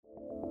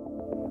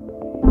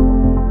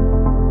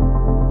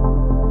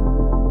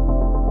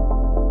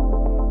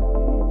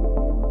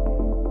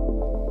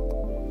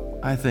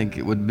I think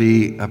it would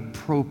be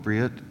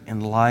appropriate in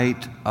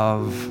light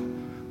of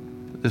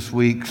this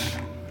week's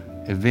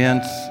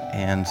events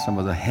and some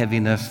of the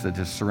heaviness that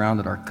has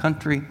surrounded our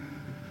country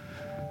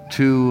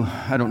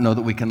I don't know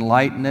that we can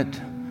lighten it,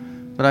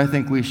 but I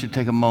think we should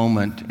take a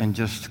moment and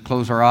just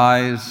close our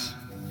eyes,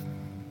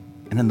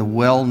 and in the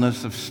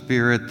wellness of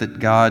spirit that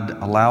God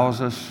allows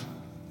us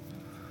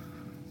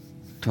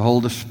to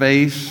hold a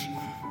space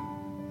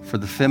for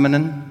the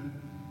feminine,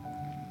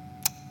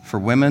 for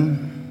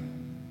women,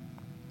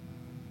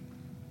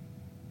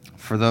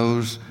 for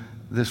those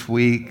this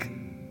week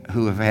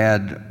who have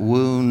had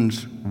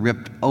wounds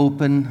ripped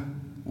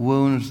open,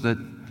 wounds that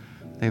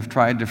they've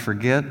tried to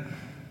forget.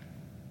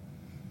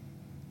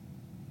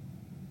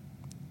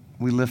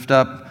 We lift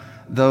up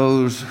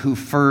those who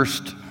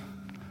first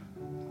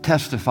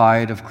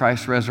testified of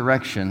Christ's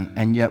resurrection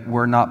and yet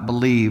were not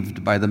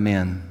believed by the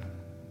men.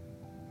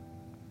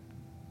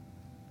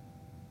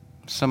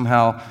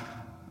 Somehow,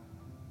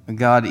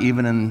 God,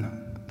 even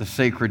in the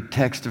sacred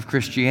text of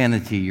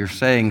Christianity, you're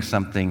saying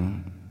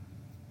something.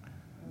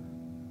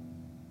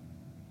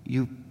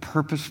 You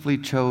purposefully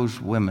chose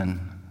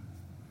women,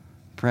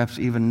 perhaps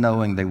even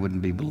knowing they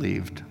wouldn't be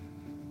believed.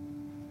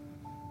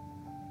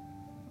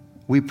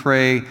 We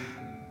pray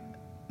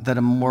that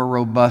a more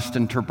robust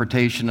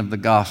interpretation of the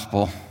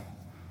gospel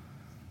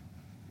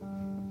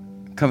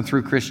come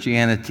through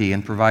Christianity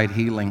and provide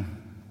healing.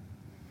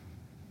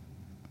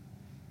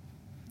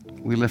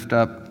 We lift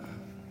up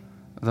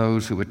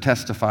those who would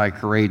testify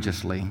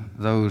courageously,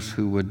 those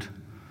who would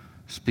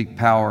speak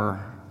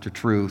power to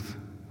truth.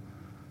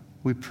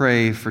 We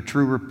pray for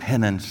true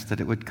repentance, that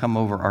it would come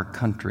over our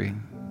country,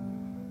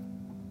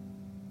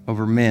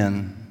 over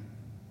men.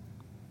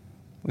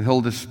 We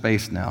hold this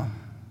space now.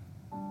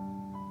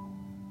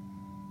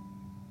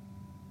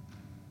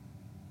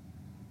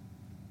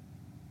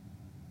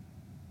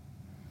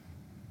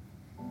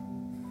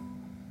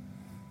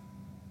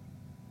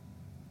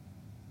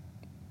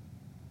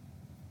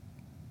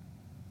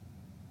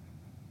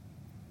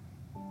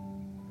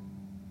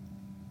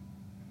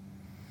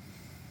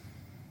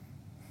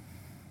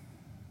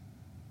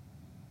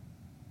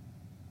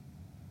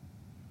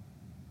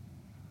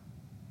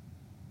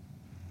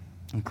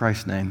 In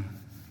Christ's name,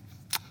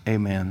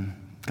 amen.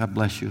 God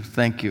bless you.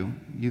 Thank you.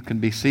 You can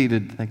be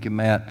seated. Thank you,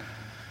 Matt.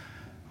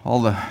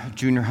 All the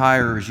junior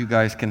highers, you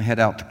guys can head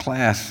out to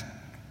class.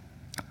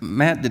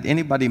 Matt, did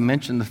anybody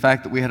mention the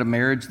fact that we had a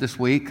marriage this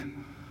week?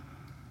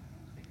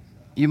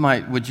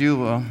 Would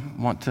you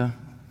want to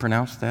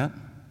pronounce that?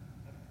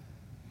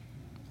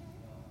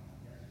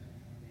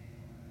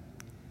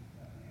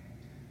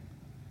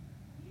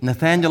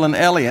 Nathaniel and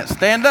Elliot,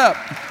 stand up.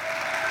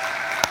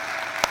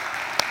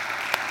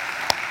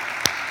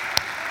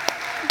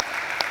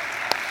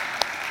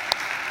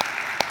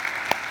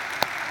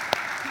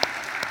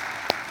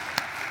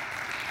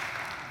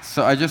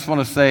 So I just want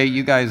to say,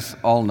 you guys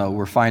all know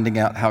we're finding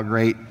out how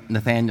great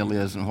Nathaniel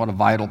is and what a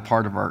vital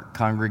part of our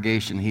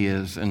congregation he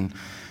is. And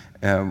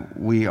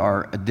we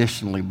are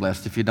additionally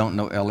blessed. If you don't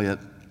know Elliot,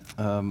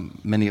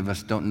 many of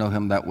us don't know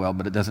him that well,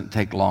 but it doesn't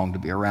take long to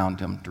be around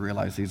him to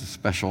realize he's a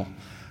special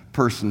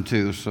person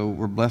too. So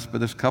we're blessed by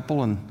this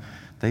couple, and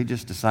they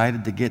just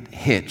decided to get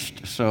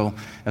hitched. So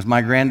as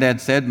my granddad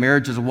said,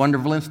 marriage is a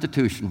wonderful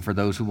institution for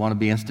those who want to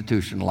be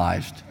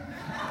institutionalized.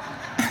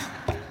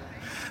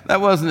 That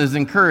wasn't as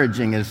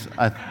encouraging as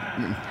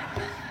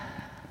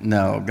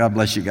No, God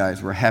bless you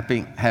guys. We're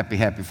happy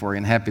for you,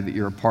 and happy that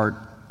you're a part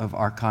of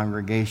our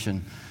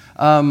congregation.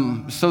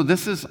 So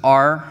this is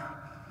we're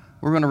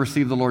going to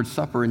receive the Lord's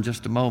Supper in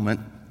just a moment.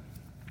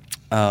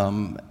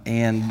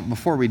 And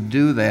before we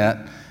do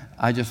that,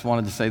 I just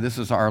wanted to say this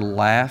is our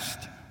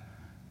last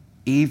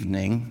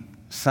evening,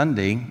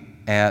 Sunday,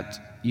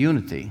 at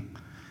Unity.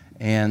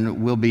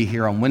 And we'll be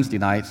here on Wednesday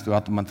nights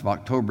throughout the month of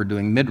October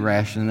doing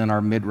Midrash, and then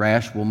our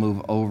Midrash will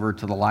move over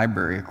to the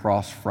library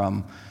across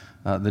from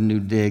the new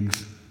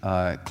Diggs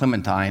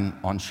Clementine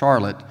on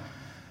Charlotte.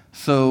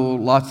 So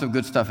lots of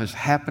good stuff is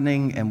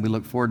happening, and we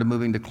look forward to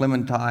moving to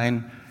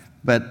Clementine.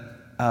 But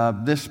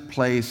this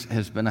place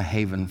has been a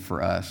haven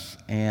for us,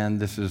 and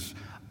this has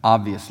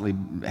obviously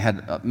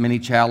had many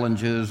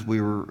challenges.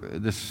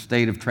 This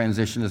state of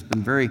transition has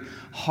been very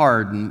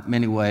hard in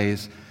many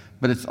ways,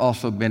 but it's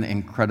also been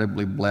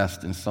incredibly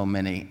blessed in so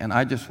many. And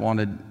I just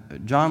wanted,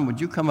 John, would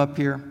you come up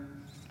here?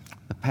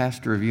 The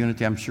pastor of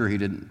Unity, I'm sure he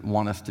didn't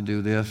want us to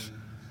do this.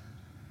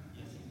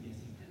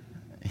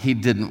 He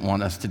didn't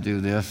want us to do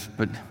this,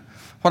 but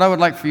what I would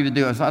like for you to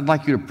do is I'd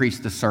like you to preach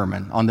the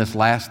sermon on this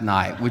last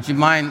night. Would you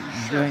mind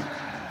doing,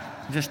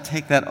 just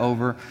take that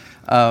over?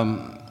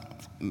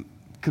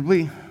 Could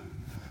we,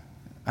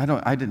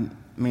 I didn't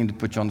mean to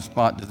put you on the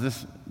spot.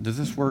 Does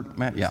this work,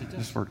 Matt? Yeah,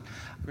 this worked.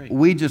 Great.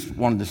 We just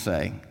wanted to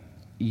say,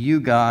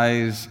 you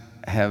guys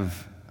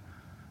have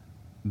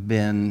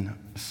been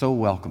so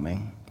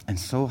welcoming and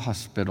so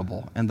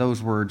hospitable, and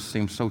those words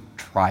seem so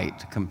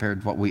trite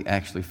compared to what we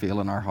actually feel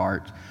in our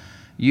heart.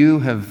 You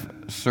have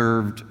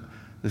served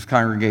this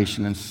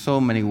congregation in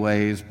so many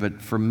ways,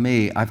 but for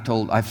me,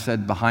 I've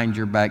said behind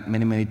your back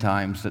many, many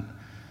times that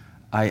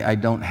I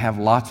don't have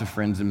lots of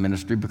friends in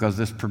ministry because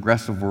this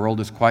progressive world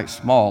is quite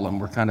small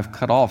and we're kind of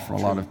cut off from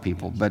a lot of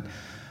people. But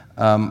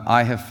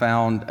I have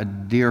found a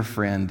dear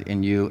friend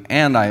in you,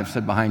 and I have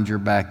said behind your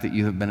back that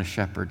you have been a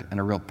shepherd and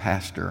a real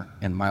pastor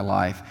in my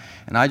life.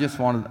 And I just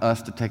wanted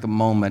us to take a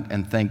moment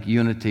and thank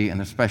Unity, and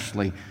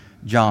especially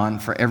John,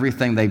 for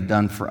everything they've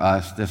done for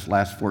us this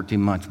last 14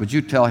 months. Would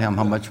you tell him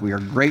how much we are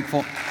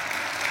grateful?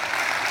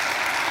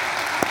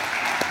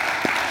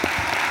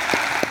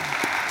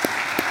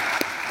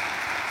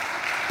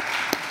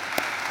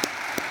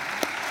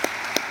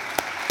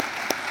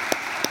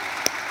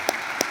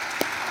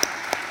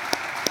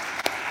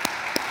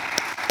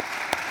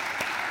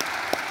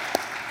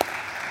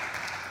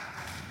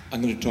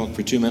 I'm going to talk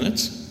for 2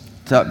 minutes.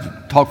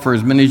 Talk for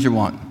as many as you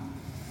want.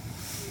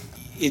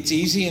 It's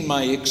easy in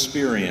my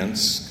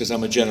experience, because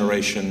I'm a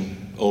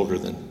generation older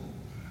than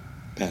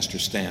Pastor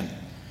Stan,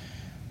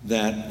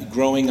 that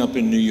growing up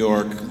in New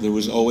York, there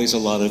was always a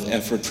lot of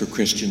effort for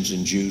Christians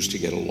and Jews to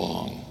get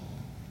along.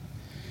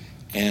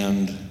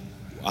 And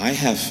I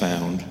have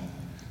found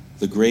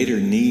the greater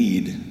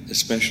need,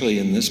 especially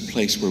in this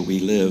place where we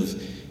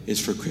live,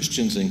 is for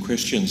Christians and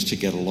Christians to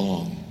get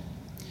along.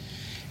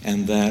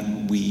 And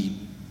that we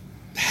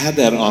had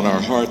that on our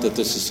heart, that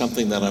this is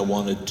something that I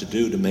wanted to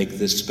do, to make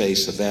this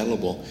space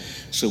available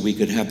so we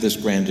could have this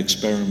grand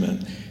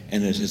experiment.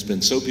 And it has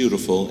been so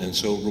beautiful and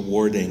so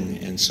rewarding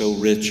and so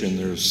rich, and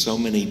there's so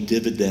many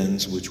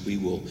dividends which we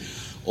will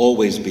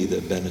always be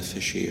the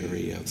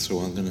beneficiary of. So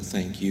I'm going to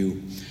thank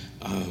you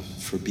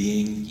for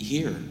being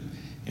here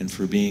and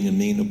for being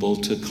amenable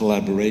to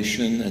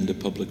collaboration and to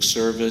public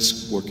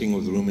service, working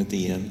with Room at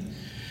the Inn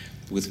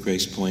with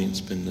Grace Point.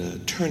 It's been a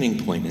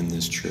turning point in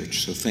this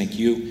church. So thank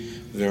you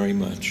very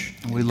much.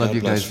 We love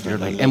you guys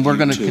dearly. And we're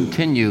going to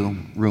continue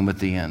Room at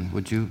the Inn.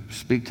 Would you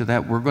speak to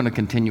that? We're going to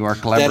continue our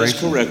collaboration. That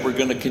is correct. We're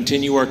going to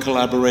continue our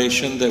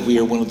collaboration, that we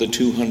are one of the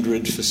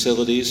 200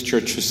 facilities,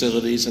 church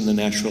facilities in the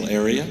Nashville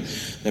area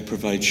that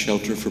provide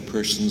shelter for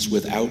persons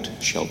without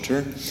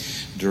shelter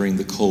during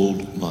the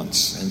cold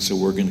months. And so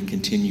we're going to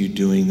continue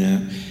doing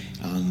that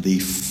on the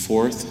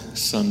fourth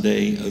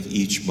Sunday of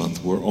each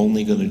month. We're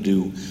only going to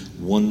do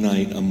one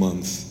night a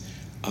month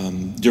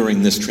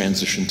during this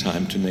transition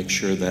time, to make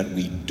sure that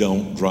we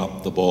don't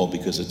drop the ball,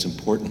 because it's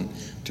important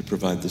to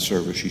provide the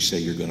service you say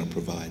you're going to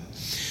provide.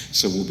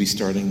 So we'll be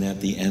starting at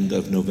the end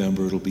of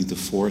November. It'll be the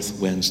fourth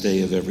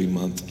Wednesday of every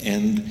month,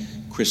 and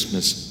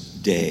Christmas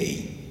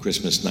Day,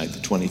 Christmas night, the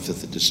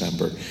 25th of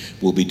December,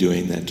 we'll be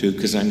doing that too,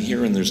 because I'm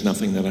here and there's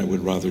nothing that I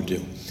would rather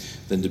do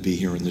than to be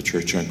here in the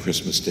church on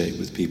Christmas Day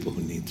with people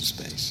who need the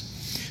space.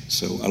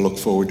 So I look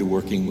forward to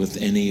working with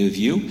any of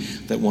you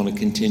that want to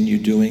continue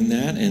doing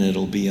that, and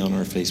it'll be on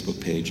our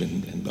Facebook page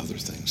and other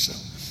things. So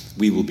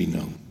we will be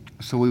known.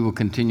 So we will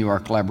continue our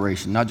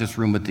collaboration, not just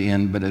Room at the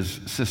Inn, but as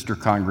sister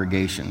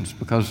congregations,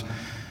 because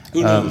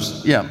who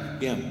knows?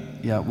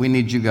 Yeah, we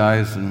need you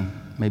guys, and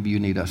maybe you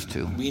need us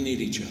too. We need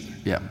each other.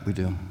 Yeah, we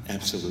do.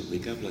 Absolutely.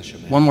 God bless you,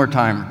 man. One more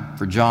time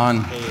for John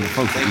and the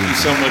folks. Thank you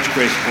so much,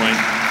 Grace Point.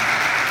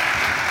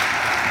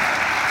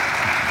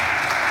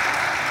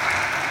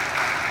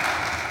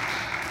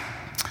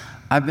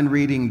 I've been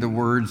reading the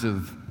words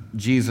of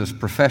Jesus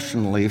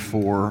professionally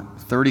for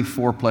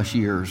 34 plus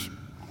years,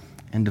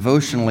 and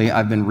devotionally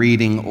I've been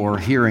reading or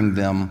hearing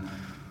them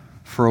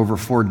for over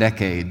 4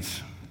 decades.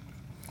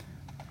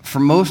 For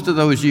most of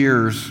those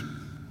years,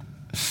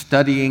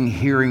 studying,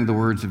 hearing the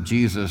words of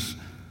Jesus,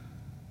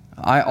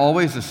 I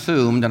always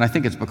assumed, and I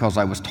think it's because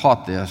I was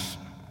taught this,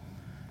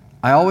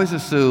 I always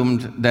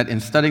assumed that in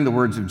studying the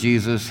words of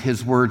Jesus,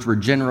 his words were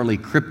generally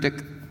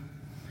cryptic,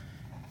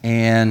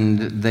 and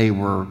they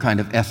were kind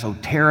of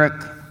esoteric.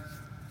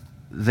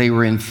 They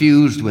were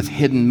infused with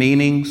hidden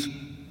meanings,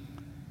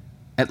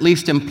 at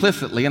least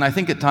implicitly, and I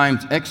think at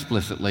times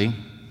explicitly.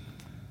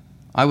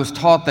 I was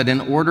taught that in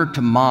order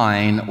to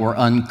mine or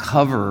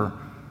uncover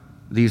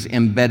these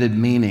embedded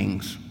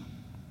meanings,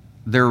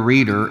 their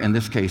reader, in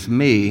this case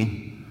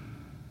me,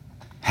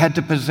 had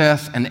to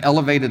possess an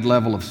elevated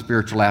level of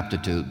spiritual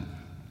aptitude.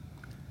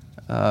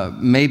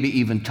 Maybe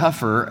even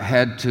tougher,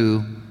 had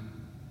to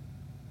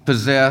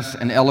possess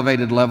an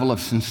elevated level of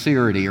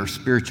sincerity or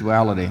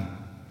spirituality.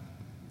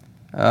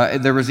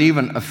 There was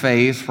even a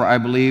phase where I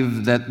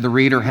believe that the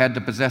reader had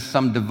to possess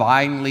some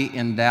divinely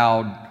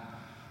endowed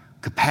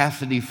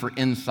capacity for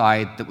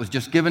insight that was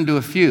just given to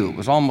a few. It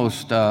was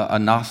almost a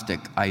Gnostic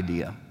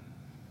idea.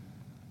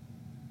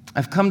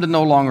 I've come to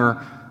no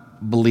longer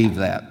believe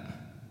that.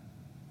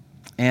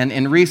 And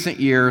in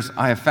recent years,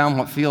 I have found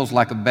what feels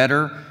like a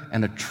better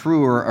and a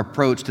truer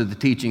approach to the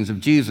teachings of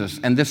Jesus.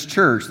 And this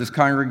church, this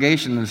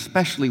congregation, and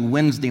especially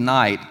Wednesday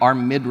night, our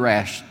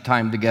midrash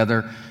time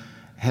together,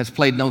 has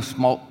played no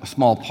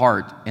small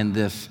part in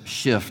this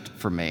shift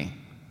for me.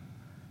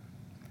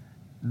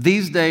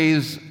 These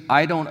days,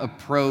 I don't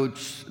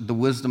approach the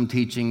wisdom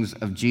teachings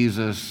of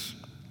Jesus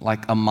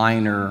like a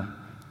miner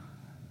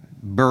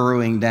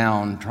burrowing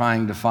down,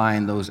 trying to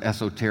find those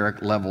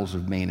esoteric levels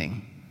of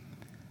meaning.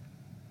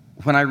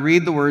 When I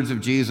read the words of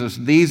Jesus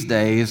these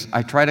days,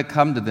 I try to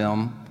come to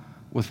them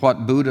with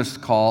what Buddhists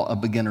call a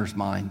beginner's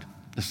mind.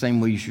 the same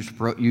way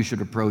you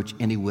should approach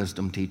any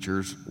wisdom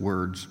teacher's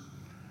words.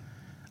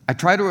 I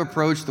try to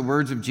approach the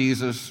words of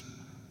Jesus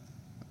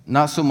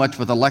not so much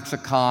with a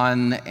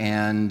lexicon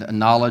and a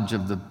knowledge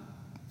of the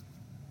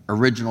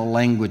original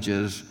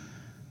languages,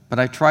 but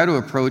I try to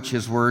approach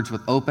his words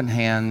with open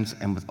hands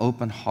and with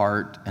open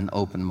heart and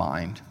open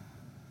mind.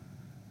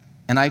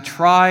 And I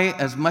try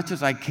as much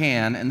as I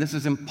can, and this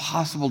is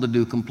impossible to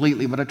do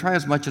completely, but I try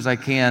as much as I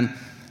can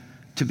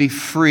to be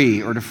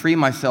free or to free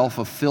myself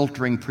of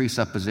filtering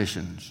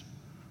presuppositions,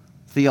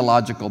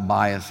 theological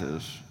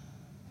biases,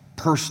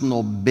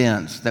 personal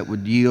bents that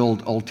would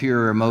yield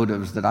ulterior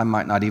motives that I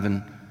might not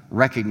even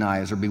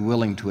recognize or be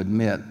willing to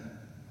admit.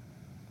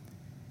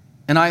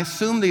 And I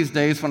assume these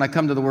days when I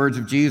come to the words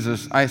of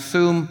Jesus, I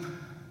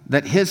assume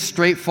that his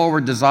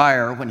straightforward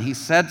desire when he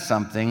said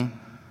something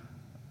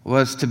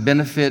was to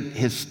benefit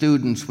his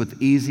students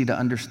with easy to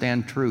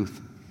understand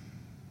truth.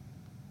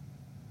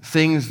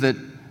 Things that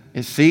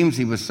it seems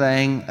he was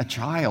saying a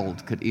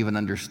child could even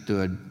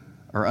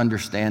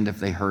understand if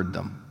they heard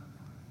them.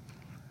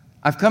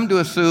 I've come to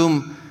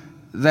assume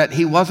that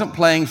he wasn't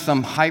playing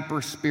some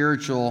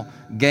hyper-spiritual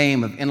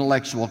game of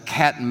intellectual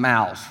cat and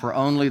mouse where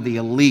only the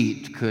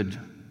elite could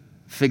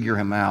figure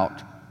him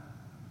out.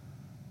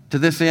 To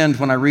this end,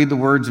 when I read the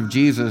words of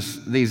Jesus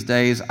these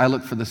days, I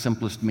look for the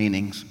simplest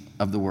meanings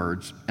of the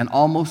words. And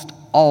almost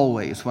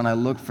always when I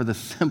look for the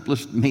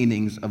simplest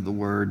meanings of the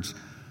words,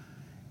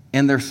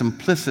 in their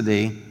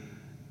simplicity,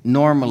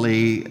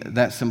 normally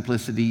that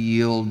simplicity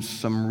yields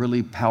some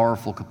really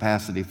powerful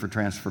capacity for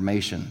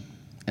transformation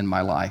in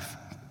my life.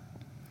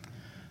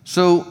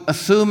 So,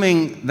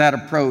 assuming that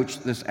approach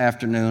this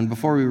afternoon,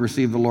 before we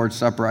receive the Lord's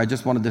Supper, I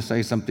just wanted to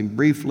say something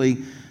briefly,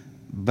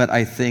 but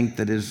I think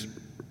that is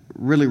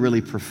really,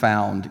 really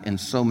profound in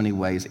so many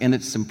ways, in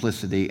its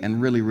simplicity, and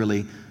really,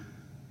 really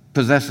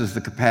possesses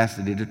the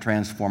capacity to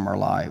transform our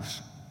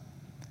lives.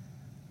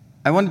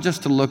 I wanted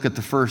just to look at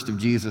the first of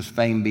Jesus'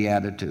 famed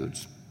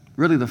Beatitudes.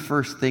 Really the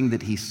first thing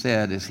that he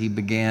said as he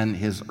began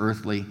his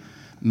earthly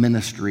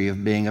ministry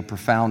of being a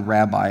profound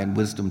rabbi and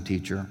wisdom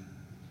teacher.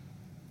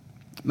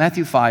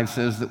 Matthew 5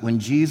 says that when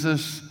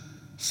Jesus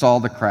saw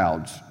the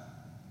crowds,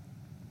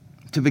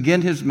 to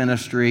begin his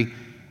ministry,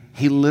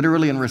 he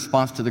literally, in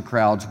response to the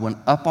crowds, went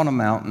up on a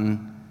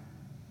mountain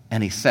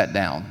and he sat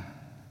down.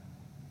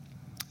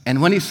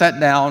 And when he sat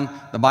down,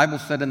 the Bible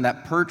said in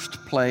that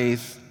perched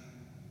place,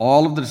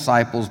 all of the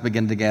disciples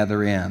began to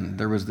gather in.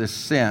 There was this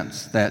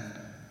sense that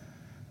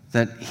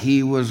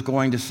he was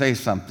going to say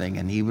something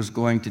and he was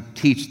going to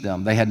teach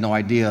them. They had no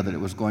idea that it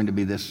was going to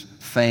be this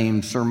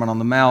famed Sermon on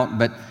the Mount,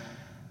 but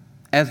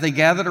as they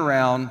gathered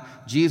around,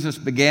 Jesus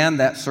began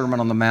that Sermon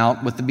on the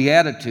Mount with the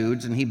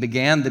Beatitudes, and he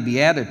began the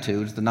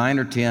Beatitudes, the 9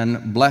 or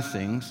 10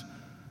 blessings,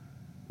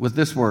 with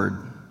this word.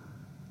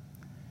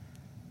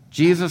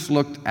 Jesus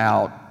looked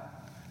out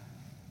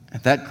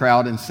at that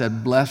crowd and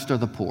said, "Blessed are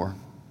the poor."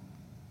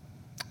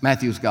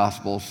 Matthew's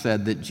gospel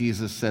said that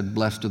Jesus said,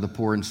 "Blessed are the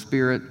poor in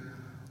spirit."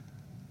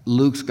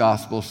 Luke's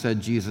gospel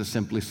said Jesus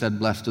simply said,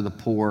 "Blessed are the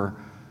poor."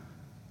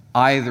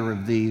 Either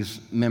of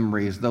these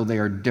memories, though they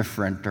are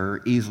different,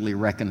 are easily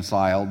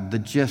reconciled. The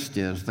gist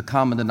is, the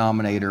common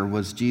denominator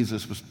was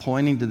Jesus was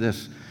pointing to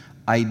this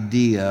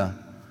idea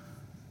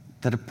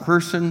that a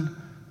person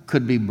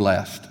could be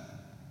blessed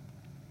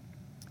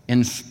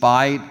in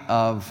spite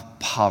of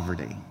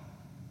poverty.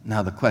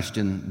 Now the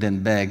question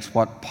then begs,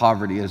 what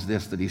poverty is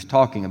this that he's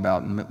talking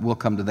about? And we'll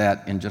come to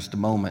that in just a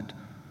moment.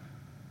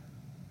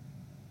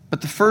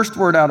 But the first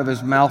word out of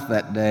his mouth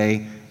that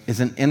day is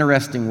an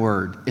interesting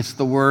word. It's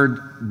the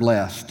word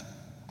blessed.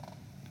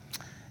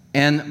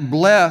 And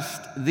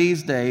blessed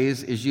these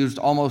days is used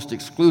almost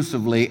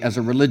exclusively as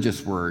a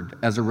religious word,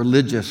 as a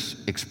religious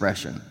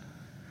expression.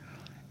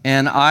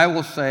 And I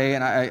will say,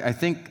 and I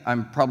think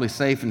I'm probably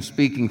safe in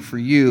speaking for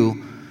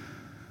you,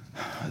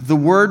 the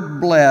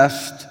word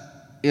blessed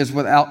is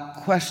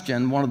without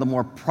question one of the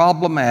more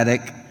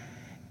problematic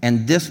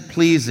and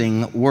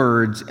displeasing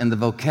words in the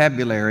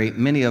vocabulary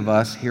many of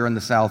us here in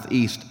the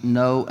Southeast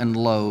know and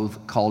loathe,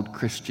 called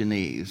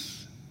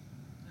Christianese.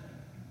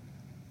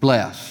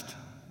 Blessed.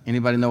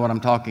 Anybody know what I'm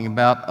talking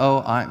about?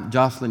 Oh,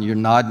 Jocelyn, you're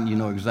nodding. You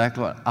know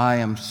exactly what. I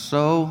am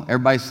so,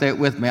 everybody say it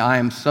with me, I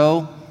am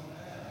so.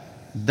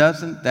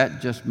 Doesn't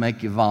that just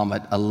make you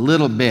vomit a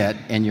little bit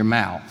in your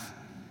mouth?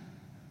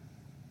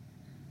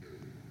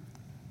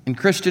 In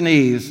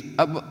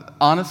Christianese,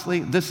 honestly,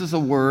 this is a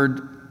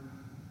word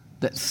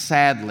that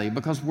sadly,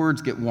 because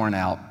words get worn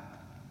out,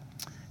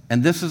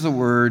 and this is a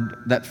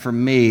word that for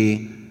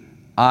me,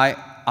 I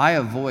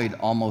avoid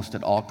almost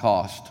at all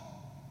cost.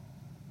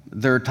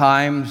 There are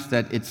times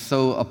that it's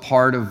so a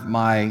part of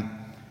my,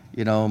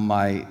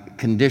 my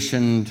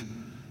conditioned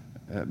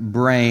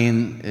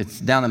brain, it's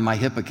down in my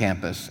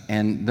hippocampus,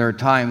 and there are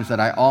times that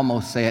I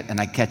almost say it and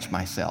I catch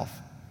myself,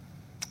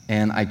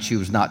 and I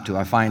choose not to.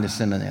 I find a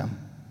synonym.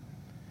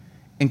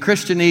 In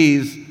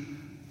Christianese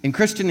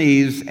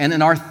and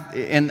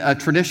in a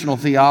traditional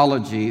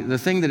theology, the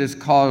thing that has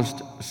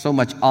caused so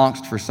much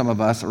angst for some of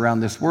us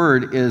around this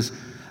word is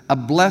a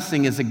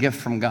blessing is a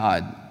gift from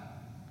God.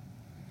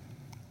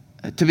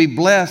 To be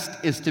blessed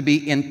is to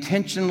be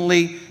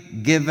intentionally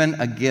given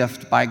a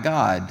gift by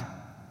God.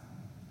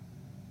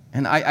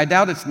 And I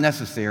doubt it's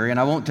necessary, and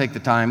I won't take the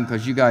time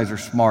because you guys are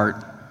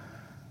smart,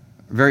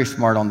 very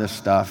smart on this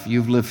stuff.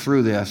 You've lived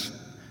through this.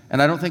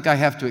 And I don't think I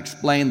have to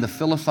explain the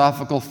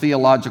philosophical,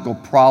 theological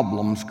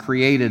problems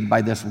created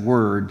by this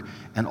word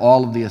and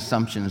all of the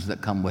assumptions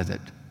that come with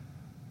it.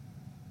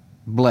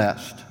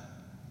 Blessed.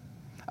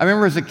 I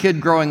remember as a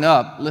kid growing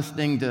up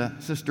listening to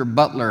Sister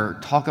Butler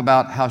talk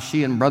about how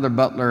she and Brother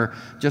Butler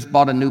just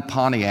bought a new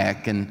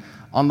Pontiac, and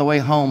on the way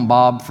home,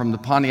 Bob, from the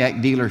Pontiac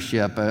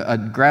dealership, a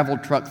gravel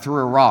truck threw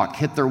a rock,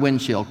 hit their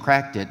windshield,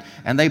 cracked it,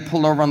 and they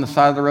pulled over on the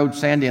side of the road,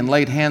 Sandy, and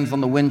laid hands on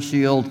the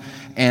windshield,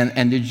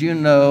 and did you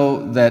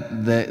know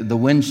that the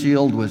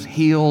windshield was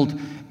healed,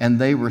 and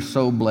they were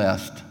so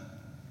blessed.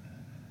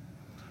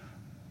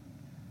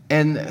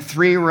 And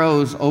 3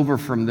 rows over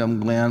from them,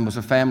 Glenn, was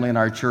a family in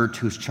our church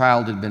whose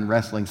child had been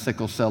wrestling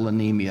sickle cell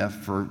anemia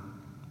for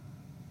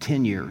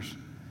 10 years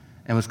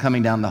and was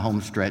coming down the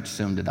home stretch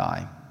soon to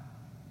die.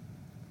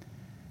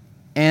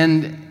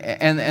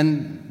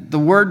 And the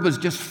word was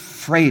just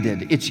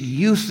freighted. Its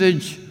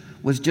usage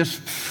was just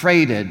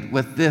freighted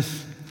with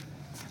this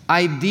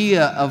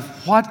idea of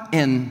what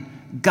in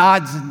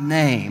God's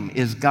name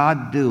is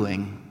God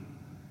doing,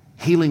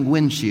 healing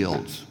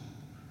windshields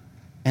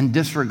and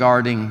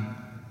disregarding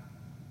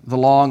the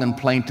long and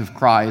plaintive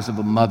cries of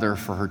a mother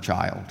for her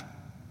child.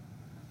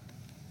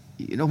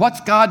 You know,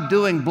 what's God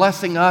doing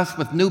blessing us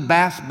with new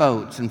bass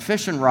boats and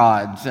fishing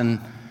rods and,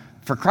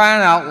 for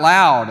crying out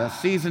loud, a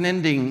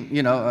season-ending,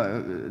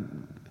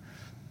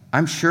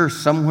 I'm sure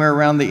somewhere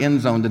around the end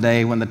zone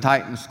today when the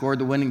Titans scored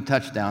the winning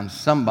touchdown,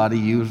 somebody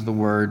used the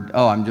word,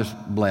 I'm just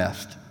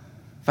blessed.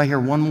 If I hear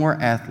one more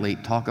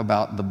athlete talk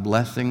about the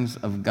blessings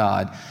of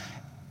God,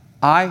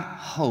 I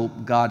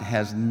hope God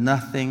has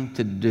nothing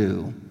to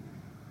do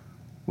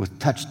with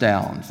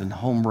touchdowns and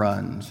home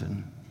runs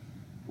and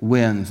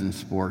wins in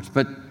sports.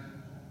 But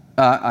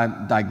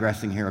I'm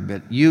digressing here a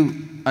bit. You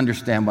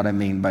understand what I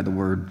mean by the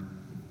word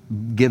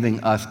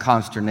giving us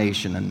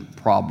consternation and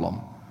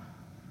problem.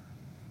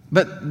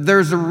 But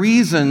there's a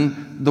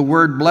reason the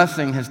word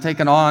blessing has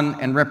taken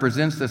on and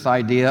represents this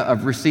idea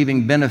of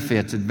receiving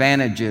benefits,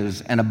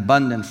 advantages, and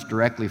abundance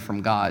directly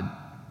from God.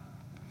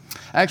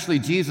 Actually,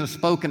 Jesus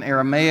spoke in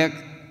Aramaic.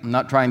 I'm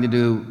not trying to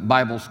do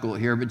Bible school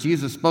here, but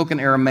Jesus spoke in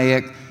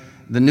Aramaic.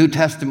 The New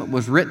Testament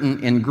was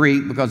written in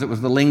Greek because it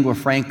was the lingua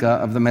franca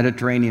of the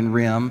Mediterranean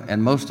Rim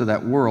and most of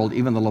that world,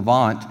 even the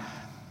Levant.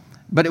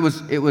 But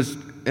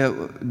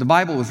the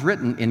Bible was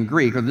written in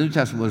Greek, or the New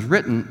Testament was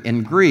written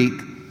in Greek,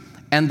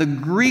 and the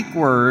Greek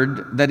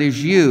word that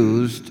is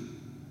used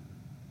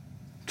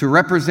to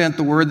represent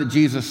the word that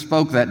Jesus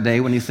spoke that day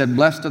when he said,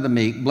 "Blessed are the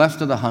meek,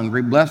 blessed are the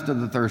hungry, blessed are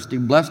the thirsty,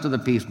 blessed are the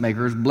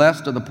peacemakers,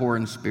 blessed are the poor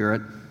in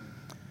spirit,"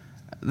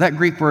 that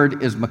Greek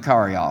word is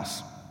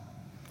makarios.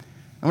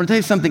 I want to tell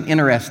you something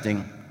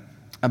interesting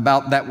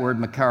about that word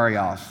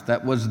makarios.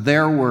 That was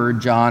their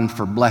word, John,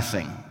 for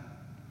blessing.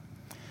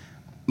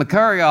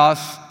 Makarios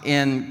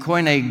in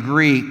Koine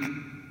Greek,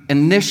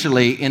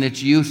 initially in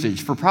its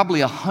usage, for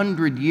probably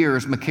 100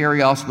 years,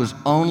 makarios was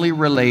only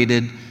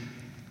related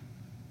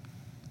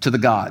to the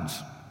gods.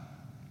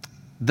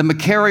 The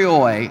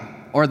makarioi,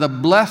 or the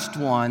blessed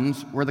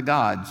ones, were the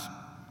gods.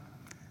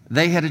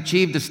 They had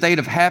achieved a state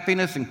of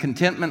happiness and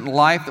contentment in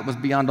life that was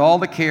beyond all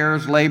the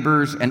cares,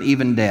 labors, and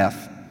even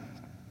death.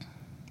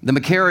 The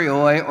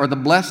makarioi, or the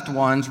blessed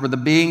ones, were the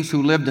beings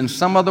who lived in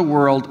some other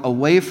world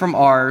away from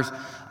ours,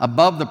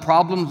 above the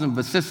problems and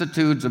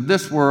vicissitudes of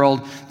this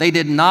world. They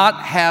did not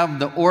have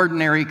the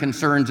ordinary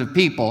concerns of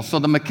people. So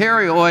the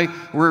makarioi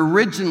were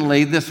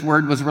originally, this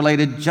word was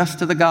related just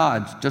to the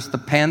gods, just the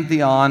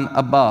pantheon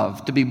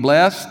above. To be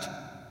blessed,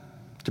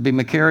 to be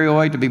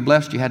makarioi, to be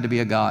blessed, you had to be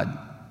a god.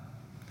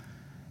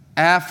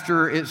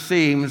 After, it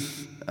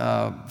seems,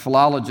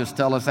 philologists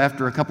tell us,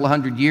 after a couple of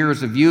 100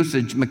 years of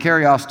usage,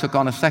 makarios took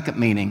on a second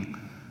meaning.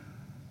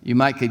 You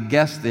might could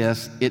guess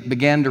this. It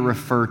began to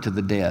refer to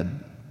the dead.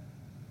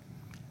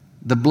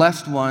 The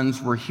blessed ones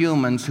were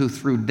humans who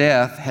through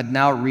death had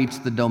now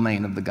reached the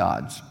domain of the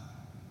gods.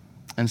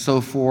 And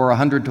so for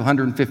 100 to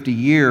 150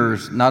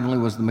 years, not only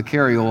was the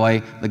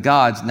makarioi the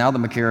gods, now the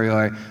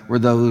makarioi were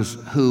those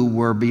who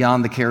were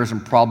beyond the cares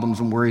and problems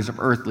and worries of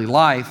earthly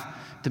life.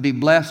 To be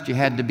blessed, you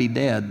had to be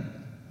dead.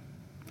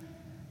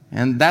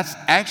 And that's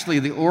actually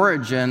the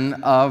origin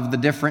of the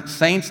different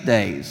saints'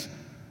 days.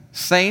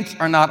 Saints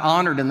are not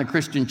honored in the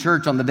Christian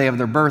church on the day of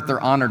their birth.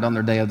 They're honored on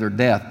their day of their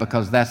death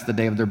because that's the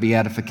day of their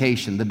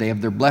beatification, the day of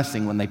their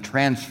blessing when they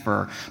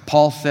transfer.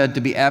 Paul said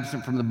to be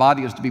absent from the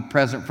body is to be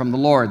present from the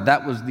Lord.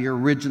 That was the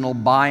original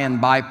by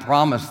and by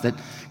promise that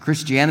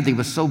Christianity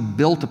was so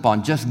built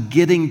upon, just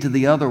getting to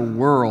the other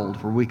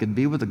world where we could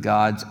be with the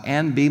gods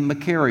and be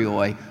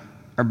makarioi,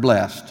 or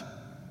blessed.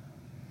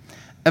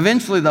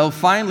 Eventually, though,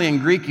 finally in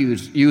Greek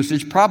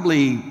usage,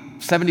 probably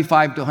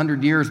 75 to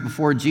 100 years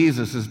before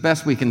Jesus, as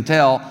best we can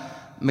tell,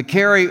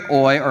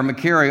 makarioi or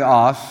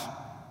makarios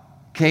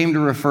came to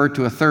refer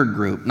to a third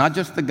group, not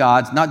just the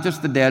gods, not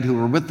just the dead who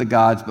were with the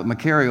gods, but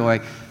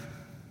makarioi.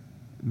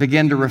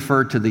 begin to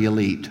refer to the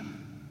elite,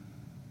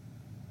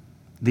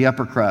 the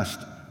upper crust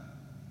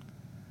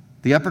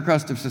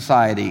of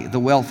society, the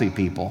wealthy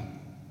people.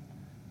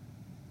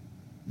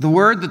 The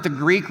word that the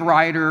Greek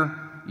writer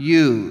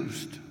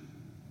used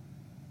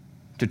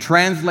to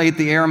translate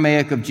the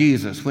Aramaic of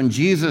Jesus, when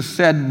Jesus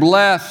said,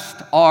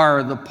 "Blessed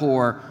are the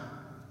poor,"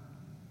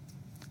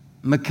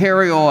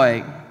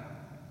 makarios,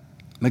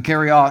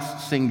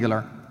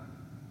 singular.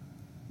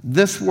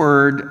 This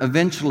word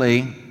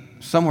eventually,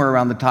 somewhere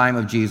around the time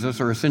of Jesus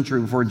or a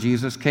century before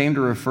Jesus, came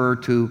to refer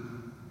to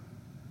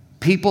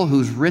people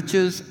whose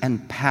riches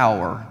and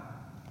power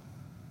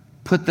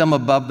put them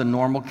above the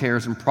normal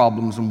cares and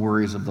problems and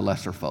worries of the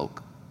lesser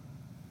folk.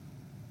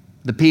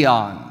 The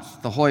peons,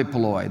 the hoi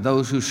polloi,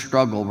 those who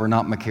struggled were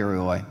not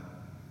makarioi.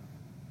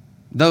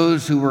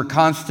 Those who were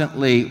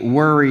constantly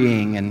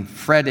worrying and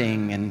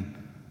fretting and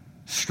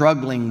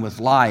struggling with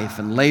life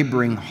and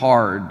laboring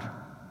hard,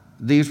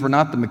 these were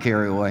not the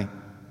makarioi.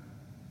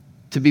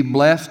 To be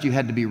blessed, you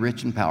had to be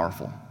rich and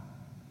powerful.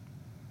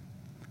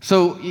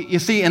 So you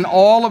see, in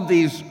all of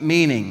these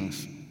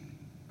meanings,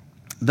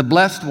 the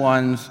blessed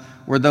ones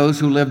were those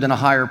who lived in a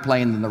higher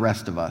plane than the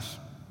rest of us.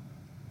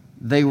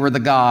 They were the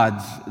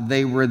gods.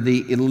 They were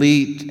the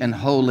elite and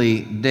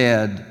holy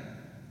dead.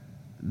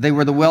 They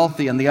were the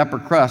wealthy and the upper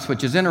crust,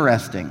 which is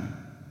interesting.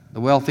 The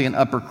wealthy and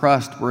upper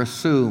crust were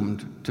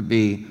assumed to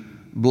be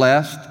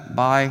blessed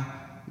by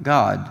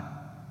God.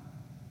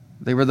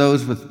 They were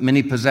those with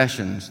many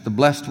possessions. The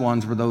blessed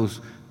ones were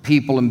those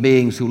people and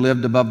beings who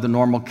lived above the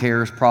normal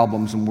cares,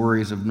 problems, and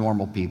worries of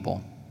normal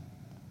people.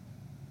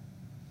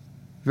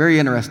 Very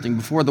interesting.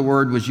 Before the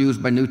word was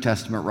used by New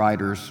Testament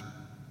writers,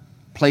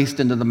 placed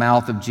into the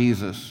mouth of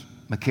Jesus,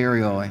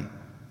 makarios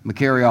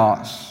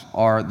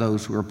are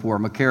those who are poor.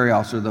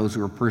 Makarios are those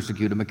who are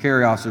persecuted.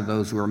 Makarios are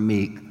those who are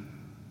meek.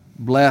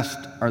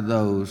 Blessed are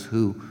those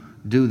who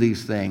do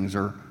these things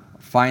or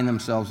find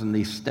themselves in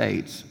these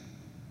states.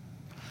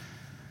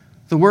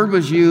 The word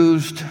was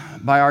used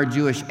by our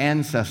Jewish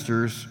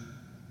ancestors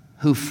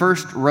who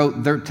first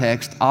wrote their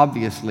text,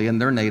 obviously, in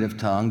their native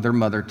tongue, their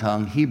mother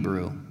tongue,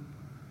 Hebrew.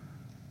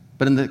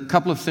 But in the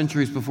couple of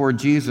centuries before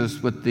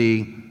Jesus, with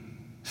the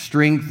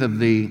strength of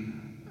the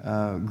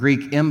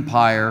Greek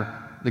Empire,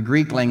 the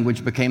Greek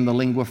language became the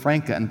lingua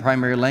franca and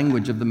primary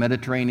language of the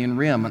Mediterranean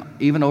Rim, and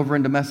even over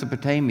into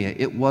Mesopotamia.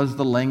 It was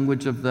the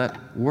language of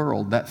that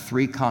world. That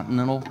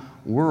three-continental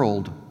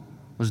world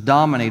was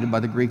dominated by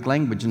the Greek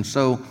language. And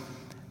so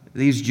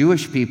these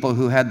Jewish people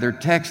who had their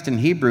text in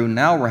Hebrew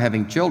now were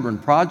having children,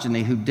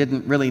 progeny, who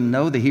didn't really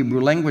know the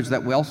Hebrew language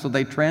that well, so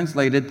they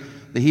translated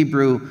the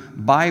Hebrew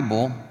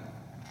Bible.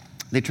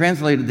 They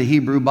translated the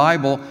Hebrew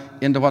Bible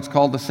into what's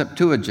called the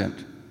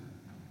Septuagint.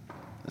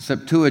 The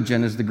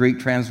Septuagint is the Greek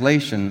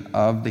translation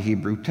of the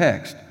Hebrew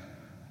text.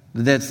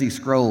 The Dead Sea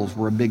Scrolls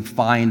were a big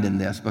find in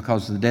this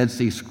because the Dead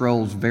Sea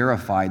Scrolls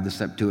verified the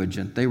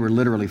Septuagint. They were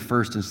literally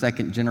first and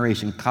second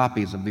generation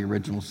copies of the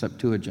original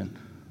Septuagint.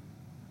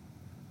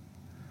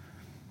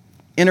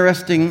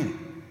 Interesting,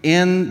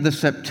 in the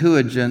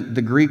Septuagint,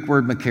 the Greek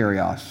word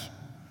makarios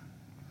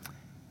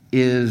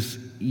is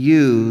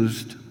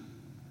used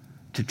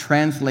to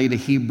translate a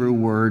Hebrew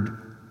word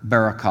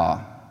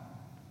barakah.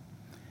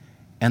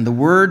 And the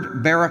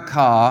word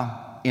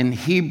barakah in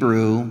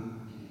Hebrew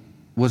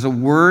was a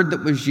word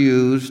that was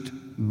used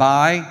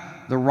by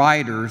the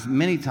writers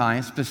many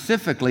times.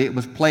 Specifically, it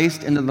was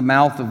placed into the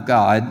mouth of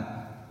God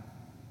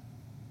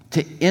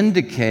to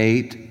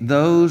indicate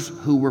those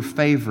who were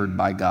favored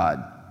by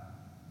God.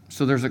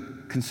 So there's a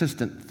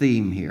consistent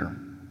theme here.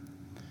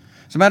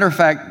 As a matter of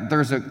fact,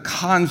 there's a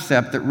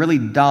concept that really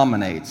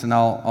dominates, and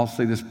I'll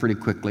say this pretty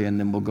quickly and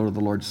then we'll go to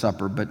the Lord's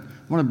Supper, but I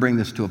want to bring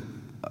this to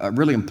a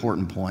really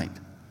important point.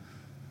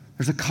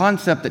 There's a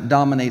concept that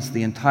dominates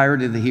the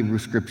entirety of the Hebrew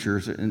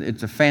Scriptures, and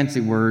it's a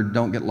fancy word,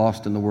 don't get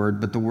lost in the word,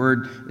 but the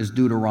word is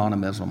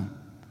Deuteronomism.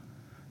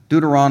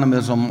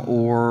 Deuteronomism,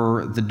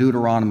 or the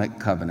Deuteronomic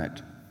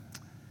covenant.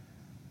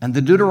 And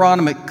the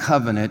Deuteronomic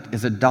covenant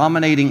is a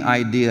dominating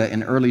idea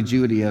in early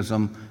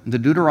Judaism. The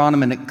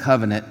Deuteronomic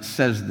covenant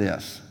says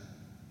this: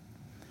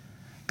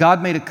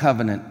 God made a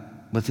covenant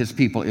with his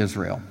people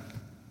Israel.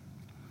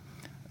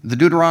 The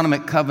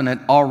Deuteronomic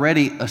covenant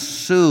already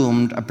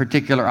assumed a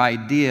particular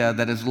idea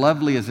that, as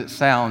lovely as it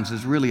sounds,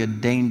 is really a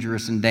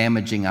dangerous and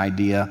damaging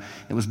idea.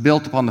 It was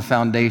built upon the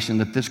foundation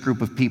that this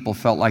group of people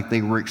felt like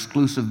they were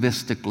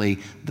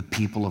exclusivistically the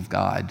people of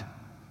God.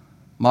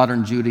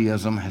 Modern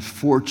Judaism has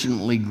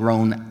fortunately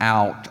grown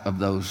out of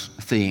those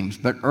themes.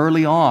 But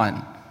early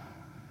on,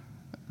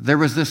 there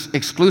was this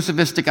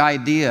exclusivistic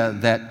idea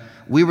that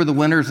we were the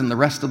winners and the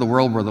rest of the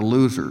world were the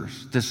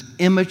losers. This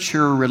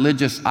immature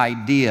religious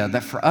idea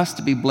that for us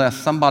to be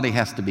blessed, somebody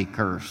has to be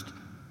cursed.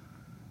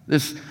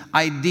 This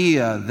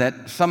idea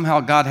that somehow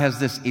God has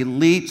this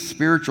elite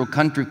spiritual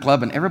country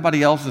club and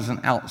everybody else is an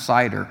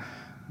outsider,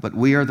 but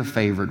we are the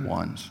favored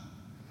ones.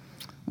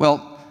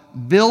 Well,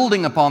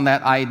 building upon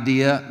that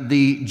idea,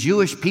 the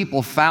Jewish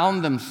people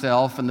found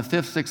themselves in the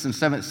 5th, 6th, and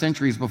 7th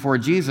centuries before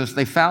Jesus,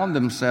 they found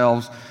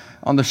themselves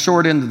on the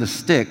short end of the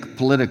stick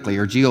politically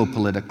or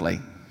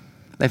geopolitically.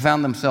 They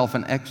found themselves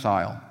in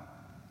exile.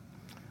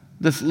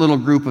 This little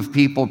group of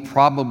people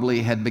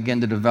probably had begun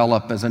to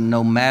develop as a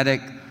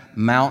nomadic,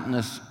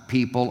 mountainous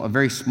people, a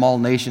very small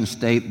nation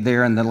state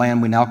there in the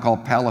land we now call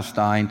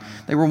Palestine.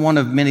 They were one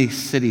of many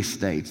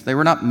city-states. They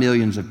were not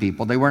millions of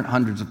people. They weren't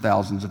hundreds of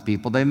thousands of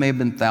people. They may have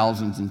been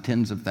thousands and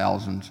tens of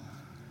thousands.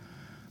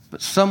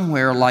 But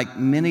somewhere, like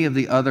many of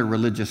the other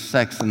religious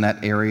sects in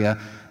that area,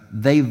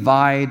 they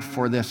vied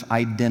for this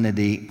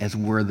identity as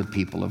we're the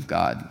people of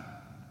God.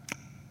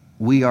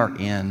 We are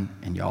in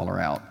and y'all are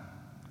out.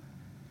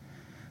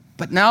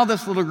 But now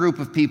this little group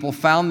of people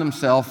found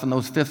themselves in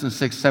those 5th and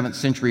 6th, 7th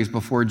centuries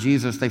before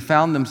Jesus, they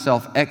found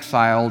themselves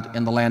exiled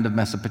in the land of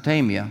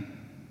Mesopotamia.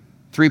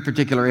 3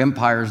 particular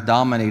empires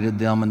dominated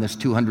them in this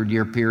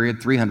 200-year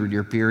period,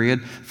 300-year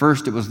period.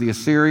 First it was the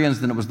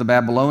Assyrians, then it was the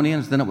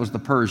Babylonians, then it was the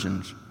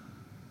Persians.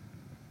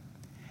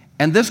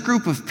 And this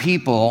group of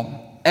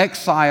people,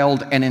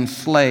 exiled and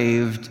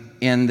enslaved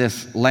in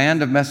this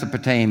land of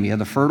Mesopotamia,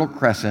 the Fertile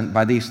Crescent,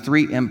 by these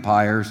 3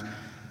 empires,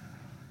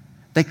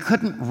 they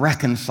couldn't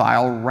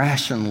reconcile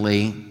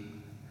rationally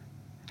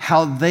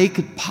how they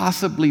could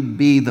possibly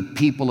be the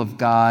people of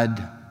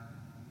God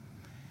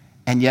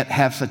and yet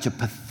have such a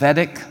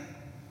pathetic,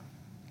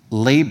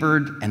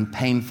 labored, and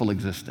painful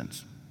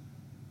existence.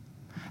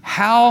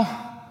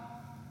 How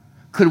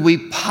could we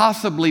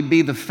possibly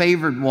be the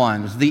favored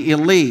ones, the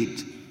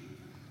elite?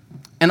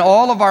 In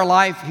all of our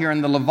life here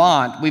in the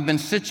Levant, we've been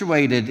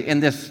situated in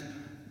this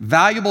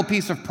valuable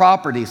piece of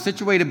property,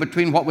 situated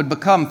between what would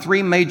become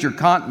 3 major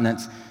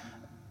continents,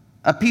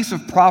 a piece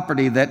of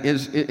property that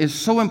is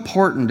so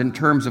important in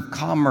terms of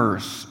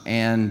commerce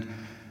and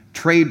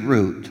trade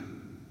route.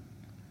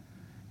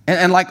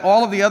 And like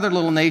all of the other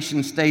little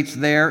nation states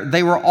there,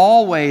 they were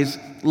always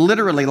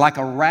literally like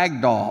a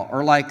rag doll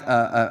or like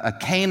a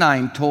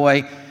canine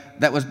toy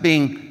that was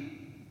being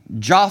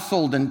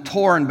jostled and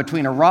torn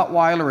between a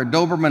Rottweiler, a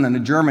Doberman, and a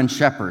German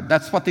Shepherd.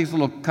 That's what these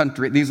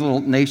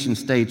little nation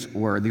states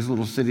were, these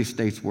little city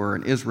states were,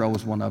 and Israel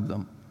was one of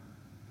them.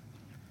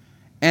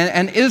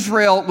 And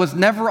Israel was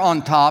never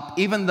on top,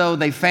 even though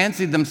they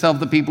fancied themselves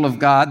the people of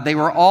God. They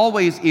were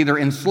always either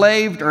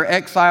enslaved or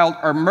exiled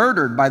or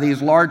murdered by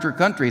these larger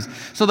countries.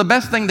 So the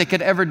best thing they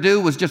could ever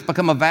do was just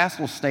become a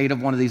vassal state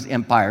of one of these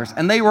empires.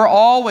 And they were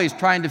always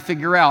trying to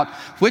figure out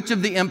which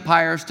of the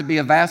empires to be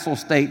a vassal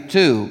state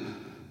to,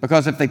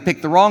 because if they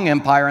picked the wrong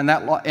empire and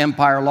that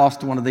empire lost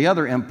to one of the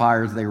other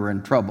empires, they were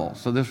in trouble.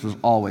 So this was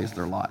always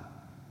their lot.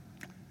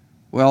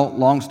 Well,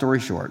 long story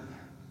short,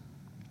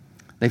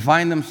 they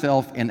find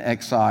themselves in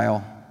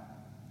exile,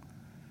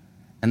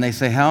 and they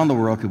say, how in the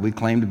world could we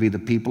claim to be the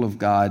people of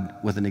God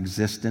with an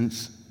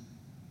existence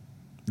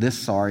this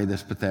sorry,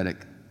 this pathetic?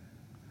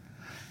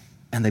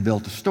 And they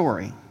built a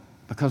story,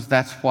 because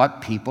that's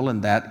what people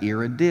in that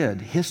era did.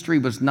 History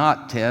was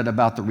not, Ted,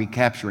 about the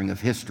recapturing of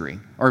history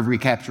or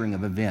recapturing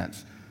of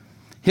events.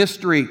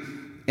 History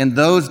in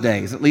those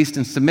days, at least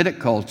in Semitic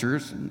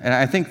cultures, and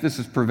I think this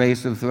is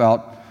pervasive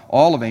throughout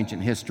all of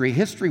ancient history,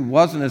 history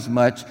wasn't as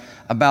much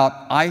about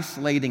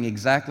isolating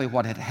exactly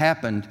what had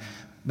happened,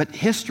 but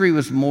history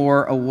was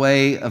more a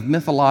way of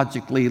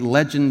mythologically,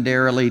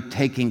 legendarily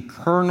taking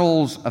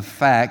kernels of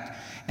fact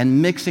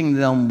and mixing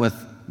them with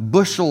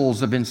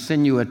bushels of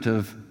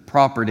insinuative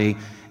property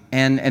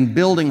and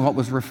building what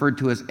was referred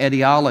to as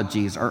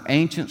etiologies, or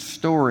ancient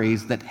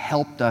stories that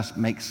helped us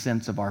make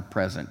sense of our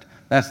present.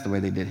 That's the way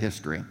they did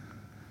history.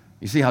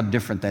 You see how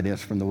different that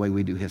is from the way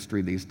we do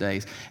history these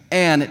days.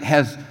 And it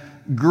has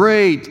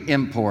great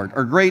import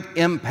or great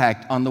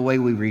impact on the way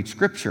we read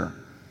Scripture.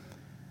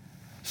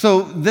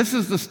 So this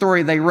is the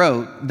story they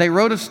wrote. They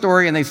wrote a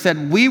story and they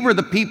said, we were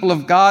the people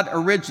of God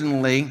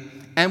originally,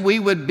 and we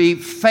would be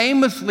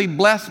famously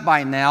blessed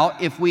by now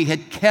if we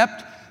had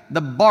kept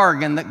the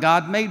bargain that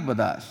God made with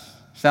us.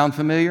 Sound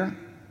familiar?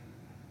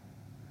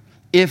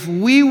 If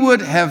we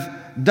would have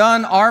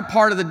done our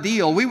part of the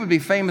deal, we would be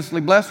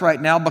famously blessed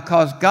right now,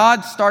 because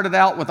God started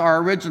out with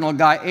our original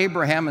guy,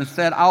 Abraham, and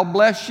said, I'll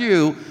bless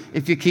you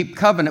if you keep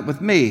covenant with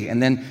me.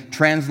 And then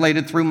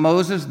translated through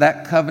Moses,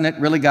 that covenant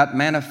really got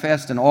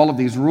manifest in all of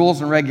these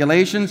rules and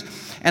regulations.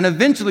 And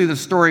eventually the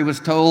story was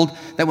told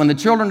that when the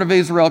children of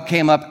Israel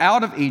came up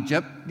out of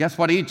Egypt, guess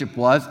what Egypt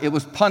was? It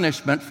was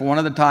punishment for one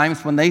of the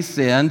times when they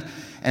sinned.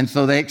 And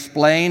so they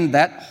explained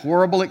that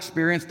horrible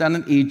experience down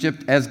in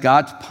Egypt as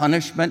God's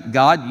punishment.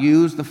 God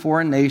used the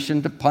foreign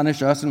nation to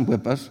punish us and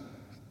whip us.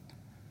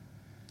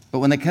 But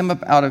when they came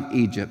up out of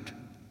Egypt,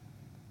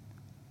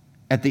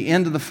 at the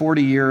end of the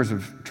 40 years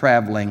of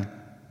traveling,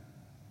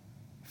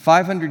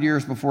 500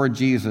 years before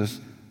Jesus,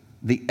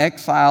 the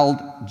exiled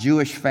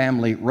Jewish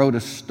family wrote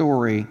a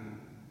story,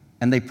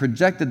 and they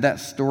projected that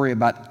story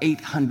about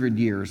 800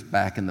 years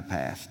back in the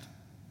past.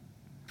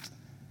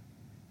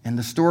 And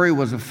the story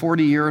was of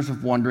 40 years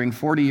of wandering,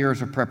 40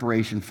 years of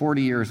preparation,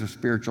 40 years of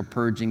spiritual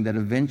purging that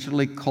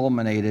eventually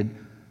culminated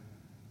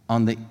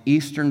on the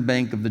eastern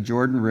bank of the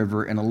Jordan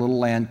River in a little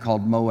land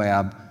called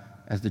Moab,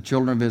 as the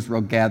children of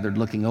Israel gathered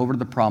looking over to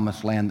the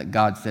promised land that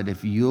God said,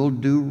 if you'll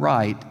do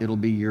right, it'll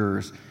be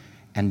yours.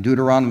 And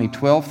Deuteronomy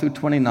 12 through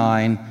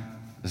 29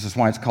 this is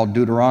why it's called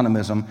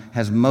Deuteronomism,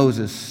 has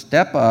Moses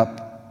step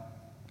up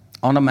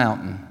on a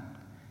mountain,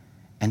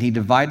 and he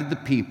divided the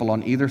people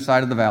on either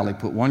side of the valley,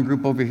 put one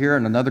group over here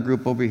and another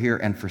group over here,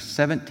 and for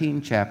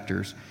 17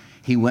 chapters,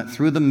 he went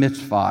through the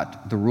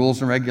mitzvot, the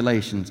rules and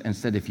regulations, and